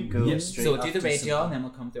 Shouldn't you- go yeah. straight So we'll do the after radio some- and then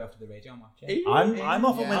we'll come through after the radio and watch it. I'm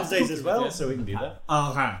off on Yeah. Wednesdays as well, so we can do that.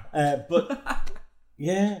 Okay. But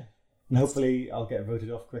yeah, and hopefully I'll get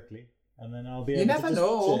voted off quickly, and then I'll be. You able never to just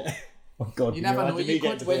know. watch it. Oh God! You can never know, imagine me you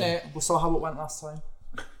getting could to win the it. We saw how it went last time.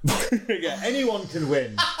 end? Yeah, anyone can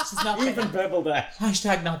win, She's not even bitter. Pebble Dash.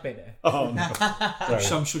 Hashtag not bitter. Oh no! Sorry.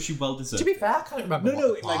 I'm sure she well deserved. To be fair, I can't remember No,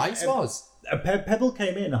 what the like, prize was. Pebble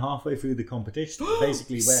came in halfway through the competition,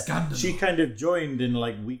 basically, where Scandal. she kind of joined in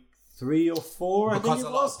like week 3 or 4. I Because think a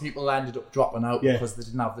it lot was. of people ended up dropping out Yeah. because they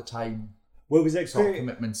didn't have the time Well, it was sort of actually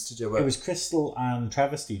commitments to do it. it was Crystal and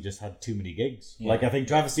Travesty just had too many gigs. Like I think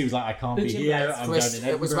Travesty was like, I can't be Jim here. Bless. I'm down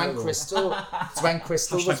in it was when Edinburgh," or- Crystal was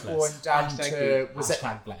Hashtag going bless. down Hashtag to was it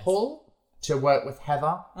hashtag bless. Hull to work with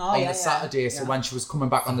Heather on yeah, the Saturday. yeah. So when she was coming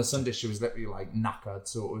back on the Sunday, she was literally like knackered.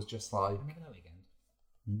 So it was just like, I'm making that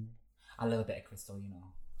weekend. A little bit of Crystal, you know.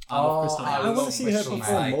 I want to see her Crystal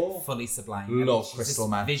perform Meth. more. Fully sublime. Love she's Crystal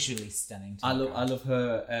just Meth. Visually stunning. to I look love. at. I love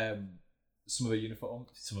her. Some of her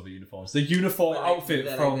uniforms. The uniform Like, outfit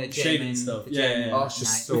like from the Shade German- and stuff. the Yeah, German yeah. oh, she's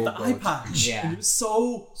night. so With the eye good. patch. Yeah. And it was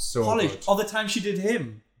so polished. good. All the time she did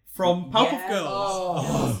him from Powerpuff Yeah. Girls.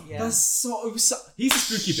 Oh, yeah. That's so. It was so. He's a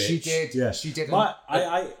spooky bitch. She did. Yeah, She did.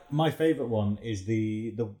 My favorite one is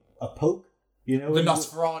the a poke. You know, The when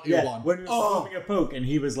Nosferatu one. when he was performing a poke and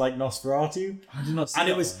he was like Nosferatu, I did not see and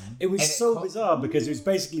that it was one. it was And it so co- bizarre because it was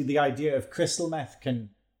basically the idea of crystal meth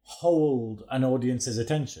can hold an audience's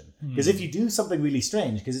attention because if you do something really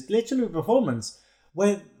strange, because it's literally a performance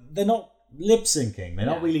where they're not lip syncing. They're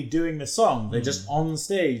not really doing the song. They're just on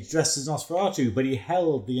stage dressed as Nosferatu, but he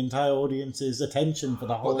held the entire audience's attention for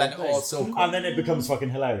the whole then thing. also- and then it becomes fucking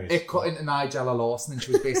hilarious. It cut into Nigella Lawson and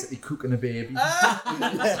she was basically cooking a baby.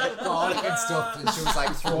 Garlic and stuff, and she was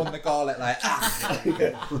like throwing the garlic like,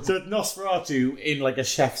 So it's Nosferatu in like a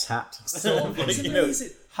chef's hat. So it's amazing.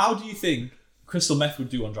 How do you think Crystal Meth would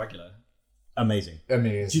do on Dracula? Amazing.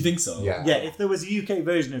 Amazing. Do you think so? Yeah. Yeah, if there was a UK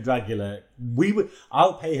version of Dracula,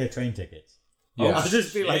 I'll pay her train tickets. Yeah. I'll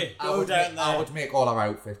just be like, I go would, down I there. would make all our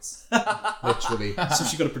outfits. Literally. So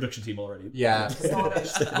she's got a production team already. Yeah.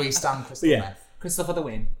 We stand Crystal Yeah. Meth. Crystal for the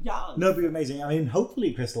win. Yeah. No, it'd be amazing. I mean,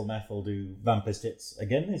 hopefully Crystal Meth will do Vampire Tits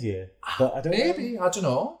again this year. But I don't know. Maybe, I don't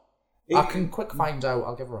know. I can quick find out.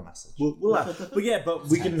 I'll give her a message. We'll have, but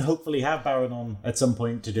we can hopefully have Baron on at some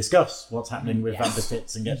point to discuss what's happening with Vampire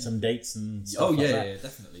Tits and get some dates and stuff. Oh like yeah, that. yeah,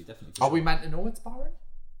 definitely. Are we meant to know it's Baron?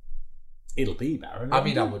 It'll be Baron. I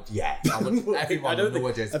mean, I would. Yeah, I would. Everyone I don't would know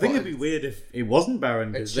think, it is. I think but it'd be weird if it wasn't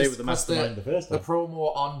Baron because it's they just were the 'cause mastermind the first The time.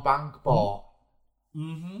 promo on Bank Bar.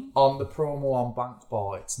 On the promo on Bank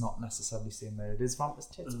Bar, it's not necessarily saying that it is Vampire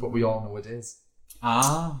Tits, but we all know it is.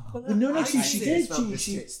 Ah. But no, actually, she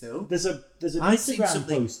did. Still. There's a I've seen Instagram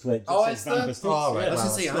something- post where it just Oh, says is there? Vampire Tits. Oh, right. I was Yeah, going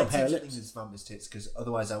to say, it's got I a pair of think lips. something is Vampire Tits because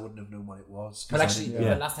otherwise I wouldn't have known what it was. 'cause Well, I actually, didn't-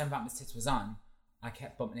 Yeah. the last time Vampire Tits was on, I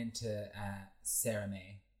kept bumping into Sarah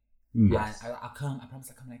May. Yes. And I'll come. I promise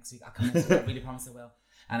I'll come next week. I'll come next week. I really promise I will.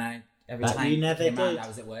 And every But time you never I came around, did. I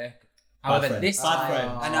was at work. However, friend. this Bad time,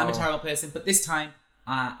 friend. I know I'm a terrible person, but this time,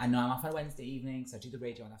 I know I'm off on a Wednesday evening, so I do the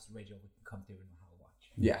radio, and after the radio, we can come through and have a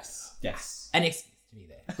watch. Yes. Yes. Any excuse to be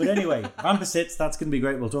there. But anyway, Vampire Tits, that's going to be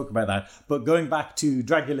great. We'll talk about that. But going back to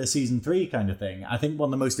Dracula season 3 kind of thing, I think one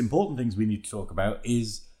of the most important things we need to talk about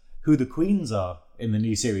is who the queens are in the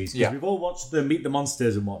new series. Because Yeah. we've all watched the Meet the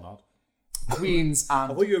Monsters and whatnot. Queens I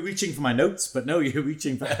and thought you were reaching for my notes, but no, you're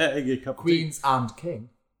reaching for your cup of tea. Queens and King.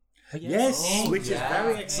 Yes, which is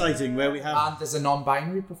very exciting. Where we have And there's a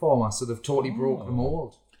non-binary performer, so they've totally broke the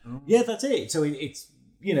mold. yeah, that's it. So it's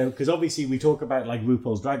because obviously we talk about like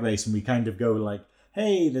RuPaul's Drag Race, and we kind of go like,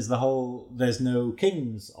 hey, there's no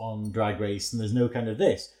kings on Drag Race, and there's no kind of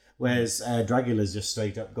this. Whereas Dragula's just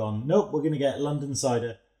straight up gone, nope, we're going to get London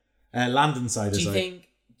Cider, Landon Cider. Do you sorry.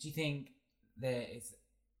 think there is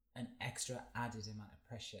an extra added amount of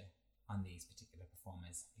pressure on these particular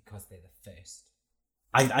performers because they're the first?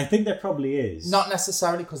 I think there probably is. Not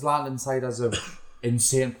necessarily because Landon Sider's an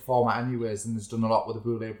insane performer anyways, and has done a lot with the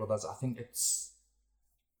Boulay Brothers. I think it's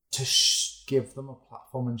to give them a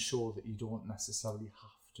platform and show that you don't necessarily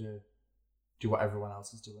have to do what everyone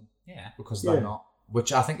else is doing. Yeah. Because they're not.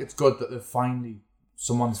 Which I think it's good that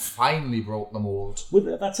someone's finally broke the mold.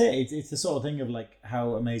 Well, that's it. It's the sort of thing of like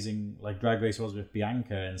how amazing like Drag Race was with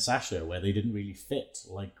Bianca and Sasha, where they didn't really fit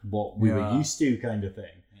like what we were used to, kind of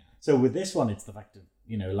thing. Yeah. So with this one, it's the fact of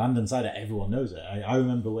Landon Cider. Everyone knows it. I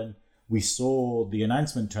remember when we saw the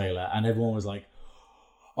announcement trailer, and everyone was like,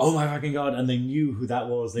 "Oh my fucking god!" And they knew who that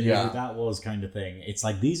was. They knew who that was, kind of thing. It's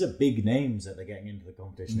like these are big names that they're getting into the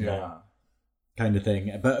competition. Yeah. Kind of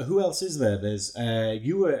thing. But who else is there? There's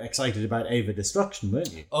you were excited about Ava Destruction,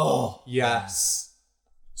 weren't you? Oh, yes.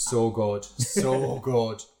 So good. So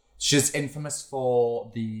good. She's infamous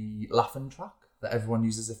for the laughing track that everyone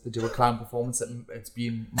uses if they do a clown performance. It's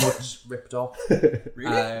been much ripped off. Really?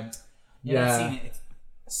 I've Yeah. seen it. It's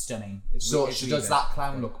stunning. So It's she really does good. that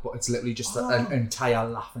clown look, but it's literally just an entire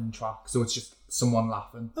laughing track. So it's just someone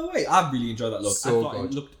laughing. Oh wait, I really enjoyed that look. So I thought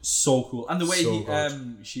good. it looked so cool, and the way So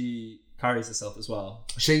good. she carries herself as well.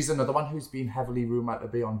 She's another one who's been heavily rumoured to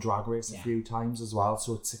be on Drag Race a few times as well.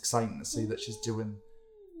 So it's exciting to see that she's doing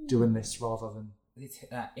this rather than... It's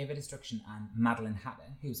Ava Destruction and Madeline Hatter,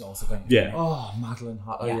 who's also going. Yeah. Oh, Madeline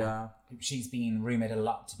Hatter, yeah. She's been rumoured a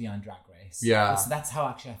lot to be on Drag Race. Yeah. So that's how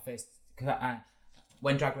actually I first. Cause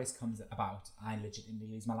when Drag Race comes about, I legitimately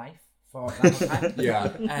lose my life for that whole time. Yeah.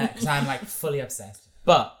 Because I'm like fully obsessed.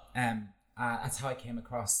 But that's how I came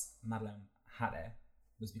across Madeline Hatter,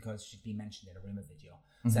 was because she'd been mentioned in a rumour video.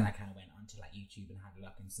 So then I kind of went onto like YouTube and had a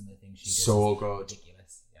look, and some of the things she does So is good.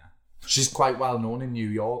 ridiculous. Yeah. She's quite well known in New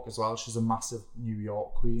York as well. She's a massive New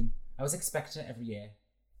York queen. I was expecting it every year.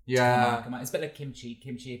 Yeah. Come on. It's a bit like Kimchi.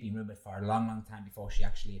 Kimchi had been rumoured for a long, long time before she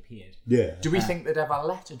actually appeared. Yeah. Do we think they'd ever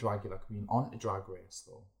let a Dragula queen onto Drag Race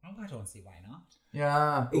though? Oh, I don't see why not.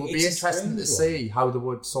 Yeah. It would be It's a interesting to strange see how they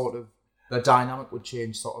would the dynamic would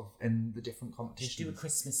change sort of in the different Just do a competitions.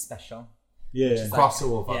 Christmas special. Yeah.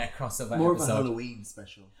 Crossover. Yeah, crossover More of a episode. Halloween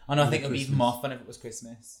special. Oh no, I think it would be even more fun if it was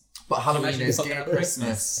Christmas. But Halloween Imagine is fucking gay up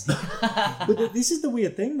Christmas. But this is the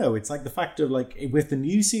weird thing, though. It's like the fact of like with the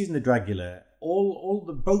new season of Dragula,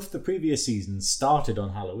 both the previous seasons started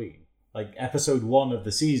on Halloween. Like episode 1 of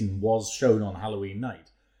the season was shown on Halloween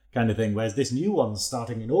night, kind of thing. Whereas this new one's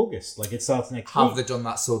starting in August. Like it starts next Have week. they done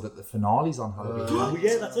that so that the finale's on Halloween? Oh,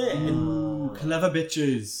 yeah, that's it. And, Clever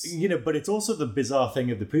bitches. but it's also the bizarre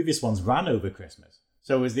thing of the previous ones ran over Christmas.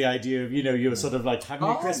 So it was the idea of, you were sort of like having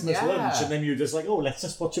a Christmas lunch and then you're just like, oh, let's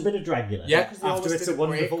just watch a bit of Dracula. Yeah, because After It's a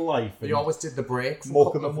Wonderful Life. They always did the break for a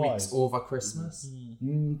Morecambe couple of and weeks Wise. over Christmas.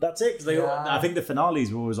 That's it. 'Cause I think the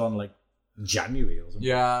finales were always on like January or something.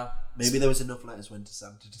 Yeah. Maybe there was enough letters went to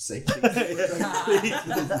Santa to say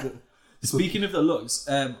Speaking of the looks,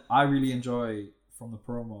 I really enjoy from the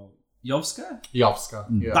promo Yovska. Yovska.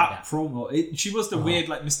 Yeah. That promo, she was the weird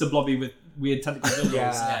like Mr. Blobby with weird tentacle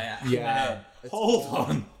dildos. Yeah. Hold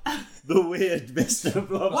on. The weird Mr.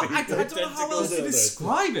 Blobby. What? I don't know how else to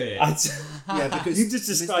describe it. Yeah, because You just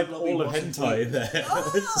described Mr. Blobby all of wasn't hentai there.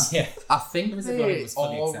 Yeah. I think Mr. Blobby they was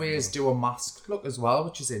fully always acceptable. do a masked look as well,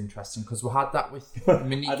 which is interesting because we had that with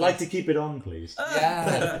Miniki. I'd like to keep it on, please.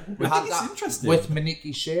 Yeah, we I had think it's that interesting. with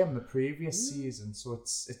Miniki Shea the previous season, so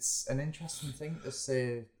it's an interesting thing to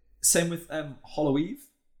say. Same with Hollow Eve.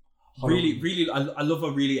 Really, I love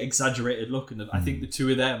a really exaggerated look, and I think the two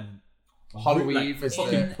of them Hollow like, Eve is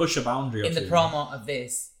fucking the push a boundary. In or the two. promo of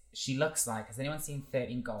this, she looks like. Has anyone seen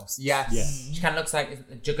 13 Ghosts? yes, Yeah. She kind of looks like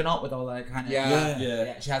a Juggernaut with all the kind of.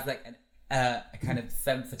 Yeah. She has like a kind of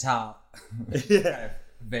femme fatale Yeah. kind of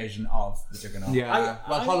version of the Juggernaut. yeah.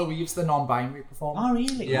 Well, Hollow Eve's the non-binary performer. Oh,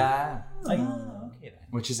 really? Yeah, Okay then.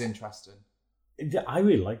 which is interesting. I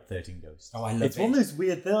really like 13 Ghosts. Oh, I love It's one it. of those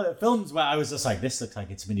weird films where I was just like, this looks like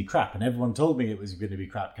it's mini crap, and everyone told me it was going to be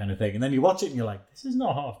crap kind of thing. And then you watch it and you're like, this is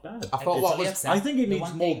not half bad. I thought what was I think it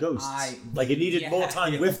needs more ghosts. Like it needed more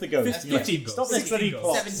time with the ghosts. You're like, 15 Stop ghosts. this bloody 16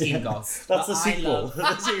 plot. 17 Ghosts. That's the But I sequel. love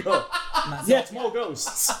That's the sequel. my Yeah, it's Zodiac. more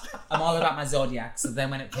ghosts. I'm all about my Zodiac. So then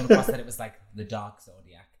when it came across that it was like the Dark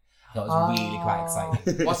Zodiac, that was really quite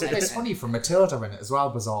exciting. Wasn't it funny from Matilda in it as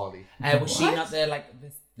well, bizarrely? Was she not the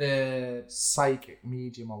the Psychic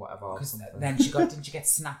medium or whatever. Or because something. then didn't she get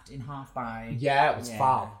snapped in half by? Yeah, it was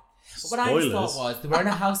fab. But what I always Spoilers. thought was they were in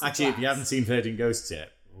a house. Of Actually, if you glass. haven't seen 13 Ghosts yet.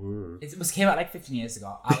 It came out like 15 years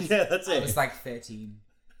ago. I was, Yeah, that's I it. was like 13.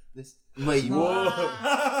 Wait, you Whoa.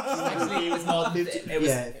 Actually, it was more than it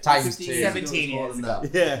was. Times 15 two. years ago, 17 it was more years than ago.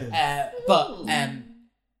 that. Yeah.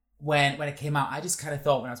 When it came out, I just kind of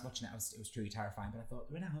thought when I was watching it, it was truly terrifying. But I thought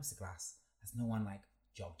they're in a house of glass. Has no one like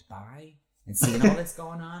jogged by and seen all this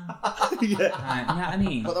going on? Yeah. You know what I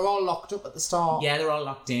mean? But they're all locked up at the start. Yeah, they're all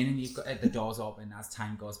locked in, and you've got the doors open as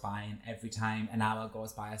time goes by, and every time an hour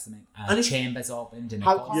goes by or something, And if- chambers opened, and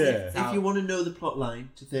How it goes come- Yeah. If you want to know the plot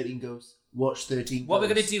line to 13 Ghosts, watch 13 What we're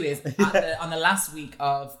going to Ghosts. do is, on the last week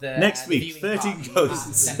of the Next week, viewing 13 party Ghosts.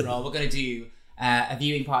 at Central, we're going to do a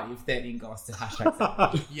viewing party of 13 Ghosts to hashtag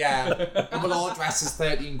Central. Yeah. And we'll all dress as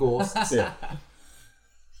 13 ghosts. Yeah.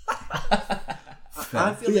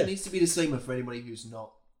 I feel there needs to be a disclaimer for anybody who's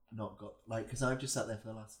not got, like, because I've just sat there for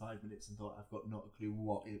the last 5 minutes and thought I've got not a clue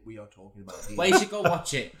what we are talking about here. Well, you should go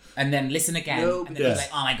watch it and then listen again, No, and then yeah. be like,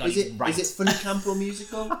 oh my god, Is he's it right. Funny Campo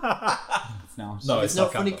musical? No. No, It's it's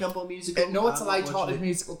not Funny Campo. Campo musical. No, it's a I'm not light-hearted watching it.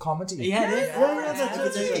 musical comedy. Yeah, it is. If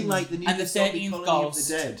it's anything like the new And the zombie 13th colony Ghost.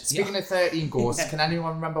 of the dead. Speaking of 13 Ghosts, can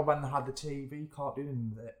anyone remember when they had the TV cartoon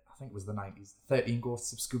in the, I think it was the 90s, 13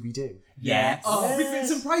 Ghosts of Scooby-Doo? Yes. Oh, with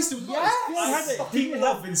Vincent Price doing Yes! I fucking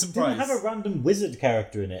love Vincent Price. Didn't have a random wizard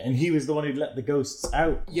character in it, and he was the one who'd let the ghosts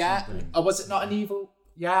out. Yeah. Or was it not an evil?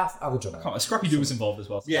 Yeah, I don't know. Oh, Scrappy Doo was involved as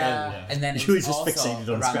well. Yeah. And then it You was were just also fixated on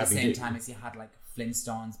around the Scrappy same Doo. time as you had like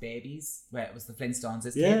Flintstones babies, where it was the Flintstones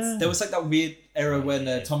as Yeah. kids. There was like that weird era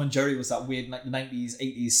when Tom and Jerry was that weird like 90s,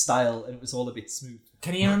 80s style, and it was all a bit smooth.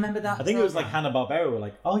 Can you remember that? I think it was like program? Hanna-Barbera were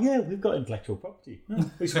like, oh yeah, we've got intellectual property. Yeah,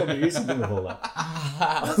 we should probably do something with all that.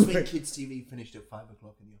 That's when kids' TV finished at 5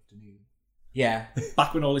 o'clock in the afternoon. Yeah.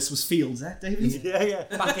 Back when all this was fields, David? Yeah,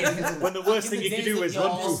 yeah. Back in When the worst thing you could do is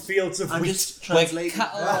run through fields of I'm wheat. just translating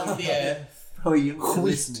cattle on the earth. for younger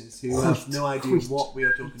listeners who have no idea what we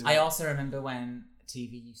are talking about. I also remember when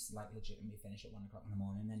TV used to like legitimately finish at 1 o'clock in the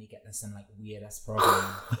morning, and then you get this some like weird ass program.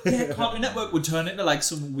 Yeah, Cartoon Network would turn into like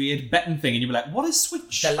some weird betting thing, and you'd be like, what is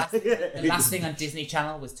Switch? The last thing on Disney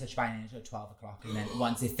Channel was Touched by an Angel at 12 o'clock, and then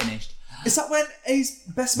once it finished, Is that when his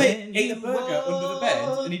best mate ate a burger under the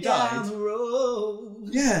bed and he died?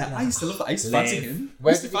 Yeah, I used to love that. I used to fancy him.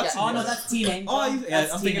 Where Used to did he get- fancy oh him. no, that's Teen Angel. Oh, yeah,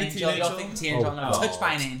 That's I'm Teen thinking Angel. Teen You're Angel. thinking Teen Angel. No, Oh. Touched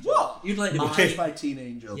by an Angel. What? You'd like to be Marty. touched by Teen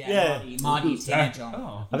Angel. Yeah, Marty, Teen Angel.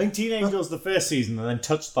 Oh. I think Teen Angel's the first season, and then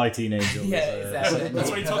Touched by Teen Angel. Yeah, exactly. That's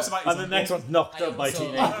what he talks about. And the next one's Knocked Up by also-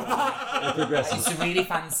 Teen Angel. It I progresses. used to really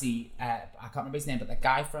fancy, I can't remember his name, but the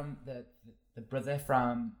guy from the brother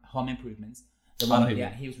from Home Improvement, the I know one, who yeah,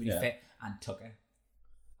 you- he was really yeah. fit, and Tucker.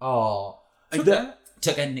 Oh. The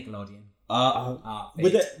Took a Nickelodeon.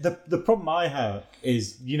 With the problem I have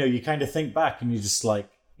is, you kind of think back and you're just like,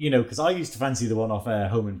 because I used to fancy the one off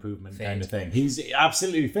Home Improvement Fit. kind of thing. He's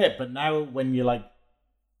absolutely fit, but now when you're like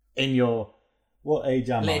in your, what age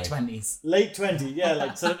am Late I? 20s. Late 20s, yeah,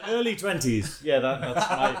 like so early 20s. Yeah,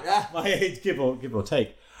 that's my age, give or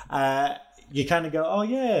take. You kind of go, oh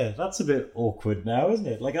yeah, that's a bit awkward now, isn't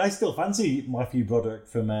it? Like I still fancy Matthew Broderick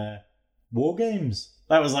from War Games.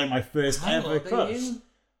 That was like my first ever crush.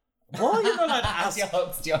 What? You're not allowed to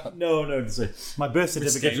ask. Joke. No. My birth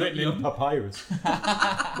certificate's written in papyrus.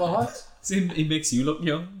 What? He makes you look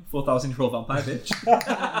young. 4,000-year-old vampire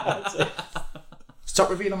bitch. Stop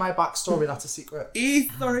revealing my backstory. That's a secret.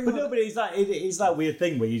 But no, but it's that weird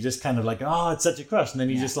thing where you just kind of like, oh, it's such a crush, and then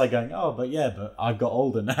you're just like going, oh, but I've got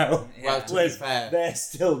older now. Well, to be Whereas fair, they're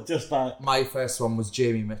still just that. my first one was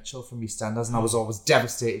Jamie Mitchell from EastEnders, and I was always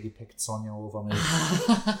devastated he picked Sonia over me.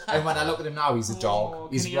 And when I look at him now, he's a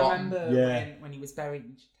dog. He's Can you rotten. remember when he was buried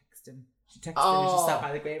and she texted him? She texted him and she sat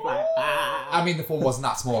by the grave like, I mean, the phone wasn't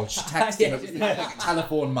that small. She texted him. It was like a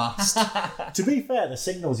telephone mast. To be fair, the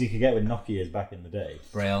signals you could get with Nokia's back in the day.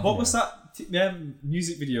 Braille. What was that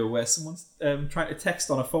music video where someone's trying to text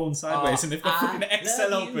on a phone sideways and they've got fucking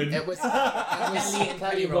Excel open? It was Kelly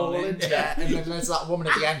Kelly Rowland, yeah. And then there's that woman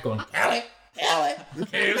at the end going, Kelly.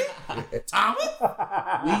 Thomas?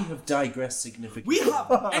 We have digressed significantly. We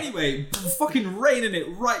have. Anyway, fucking reining it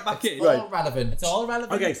right back in. All relevant. It's all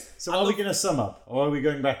relevant. Okay, so are we going to sum up? Or are we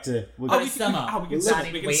going back to... we Summer. can sum up. We can sum I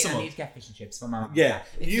up. need to get fish and chips for my mum. Yeah.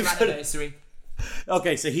 It's You your could- anniversary.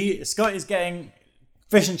 Okay, so Scott is getting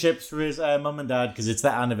fish and chips for his mum and dad because it's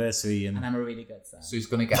their anniversary. And I'm a really good son. So he's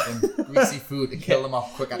going to get them greasy food to kill them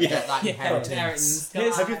off quicker to get that inheritance.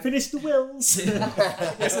 Have you finished the wills? It's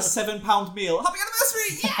a £7 meal. Happy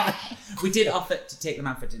anniversary! Yeah! We did offer to take them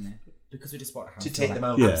out for dinner because we just bought a house. to take them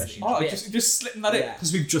out. Yeah. Oh, just slipping that in Yeah.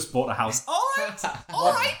 because we've just bought a house.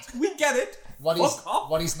 All right, we get it. What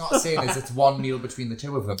he's not saying is it's one meal between the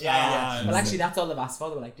two of them. Yeah. Well, actually, that's all they've asked for.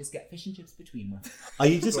 They were like, just get fish and chips between them. Are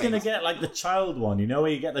you just going to get like the child one, where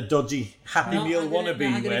you get the dodgy Happy Meal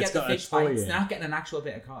wannabe where it's got a toy It's in? not getting an actual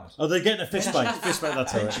bit of card. Oh, they're getting a fish bite. Fish bite,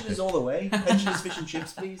 that's all right. Pensioners all the way. Pensioners, fish and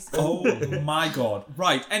chips, please. Oh my god.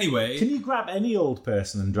 Right, anyway. Can you grab any old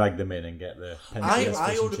person and drag them in and get the pensioners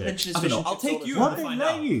I fish order and chips? pensioners, I fish don't and know. I'll chips all take the you. time. What, they Find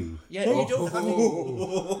let out. you? Yeah, you don't.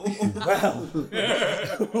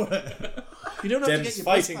 You don't have to Them's get your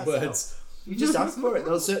fighting bus pass words. out. You just ask for it.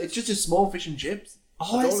 It's just a small fish and chips.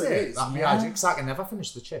 Oh, That's is all it? That'd be ideal because I can never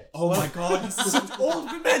finish the chips. Oh my god, this is old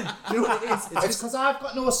women. You know what it is? It's because I've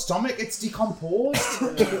got no stomach. It's decomposed.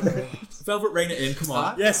 Velvet rain it in, come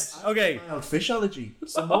on. Yes, okay. Mild fish allergy.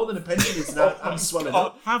 So more than a pension is now. I'm swelling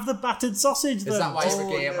up. Have the battered sausage then. Is that why you're a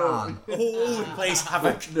gay man? Oh, it plays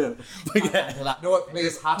havoc. No. But yeah. No, it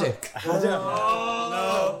plays haddock.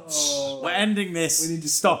 No. We're ending this. We need to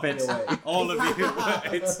stop it. All of you.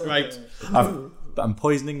 It's great. I'm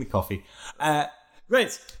poisoning the coffee.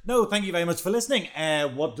 Great. No, thank you very much for listening.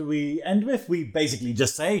 What do we end with? We basically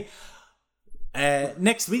just say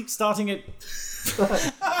next week, starting at...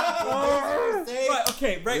 Right.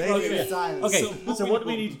 Okay, so what do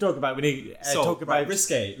we need to talk about? We need to talk about...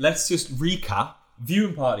 Risque. Let's just recap.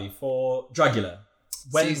 Viewing party for Dragula.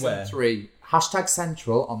 When, Season where? 3.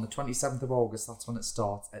 #Central on the 27th of August. That's when it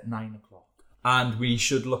starts at 9 o'clock. And we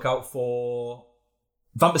should look out for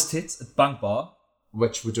Vamp's Tits at Bank Bar.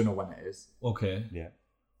 Which we don't know when it is. Okay. Yeah.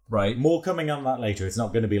 Right. More coming on that later. It's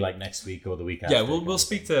not going to be like next week or the week after. Yeah, we'll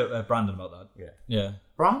speak to Brandon about that. Yeah.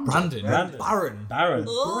 Brandon. Baron. Baron.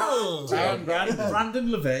 Brandon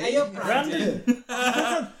LeVay. Brandon.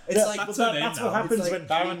 It's like That's her name what now. happens It's like when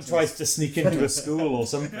Baron tries to sneak into a school or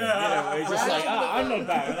something. Where he's just like, I'm not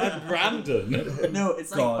Baron, I'm Brandon. no,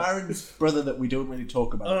 it's like God. Baron's brother that we don't really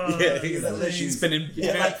talk about. He's been in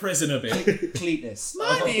prison a bit. Cletus.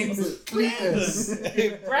 My name's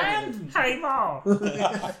Cletus. Brandon! Hey, Ma!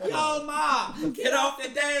 Yo, Ma! Get off the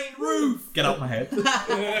dang roof! Get out my head.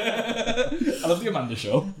 I love the Amanda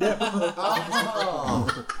show.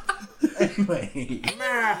 Anyway.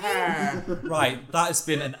 Right, that has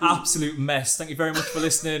been an absolute mess. Thank you very much for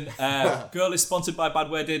listening. Girl is sponsored by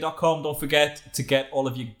badwearday.com. Don't forget to get all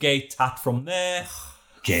of your gay tat from there.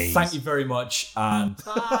 Gays. Thank you very much and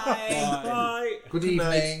Bye. Good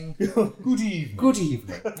evening. Good evening. Good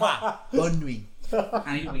evening. Bonne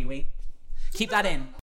nuit. Keep that in.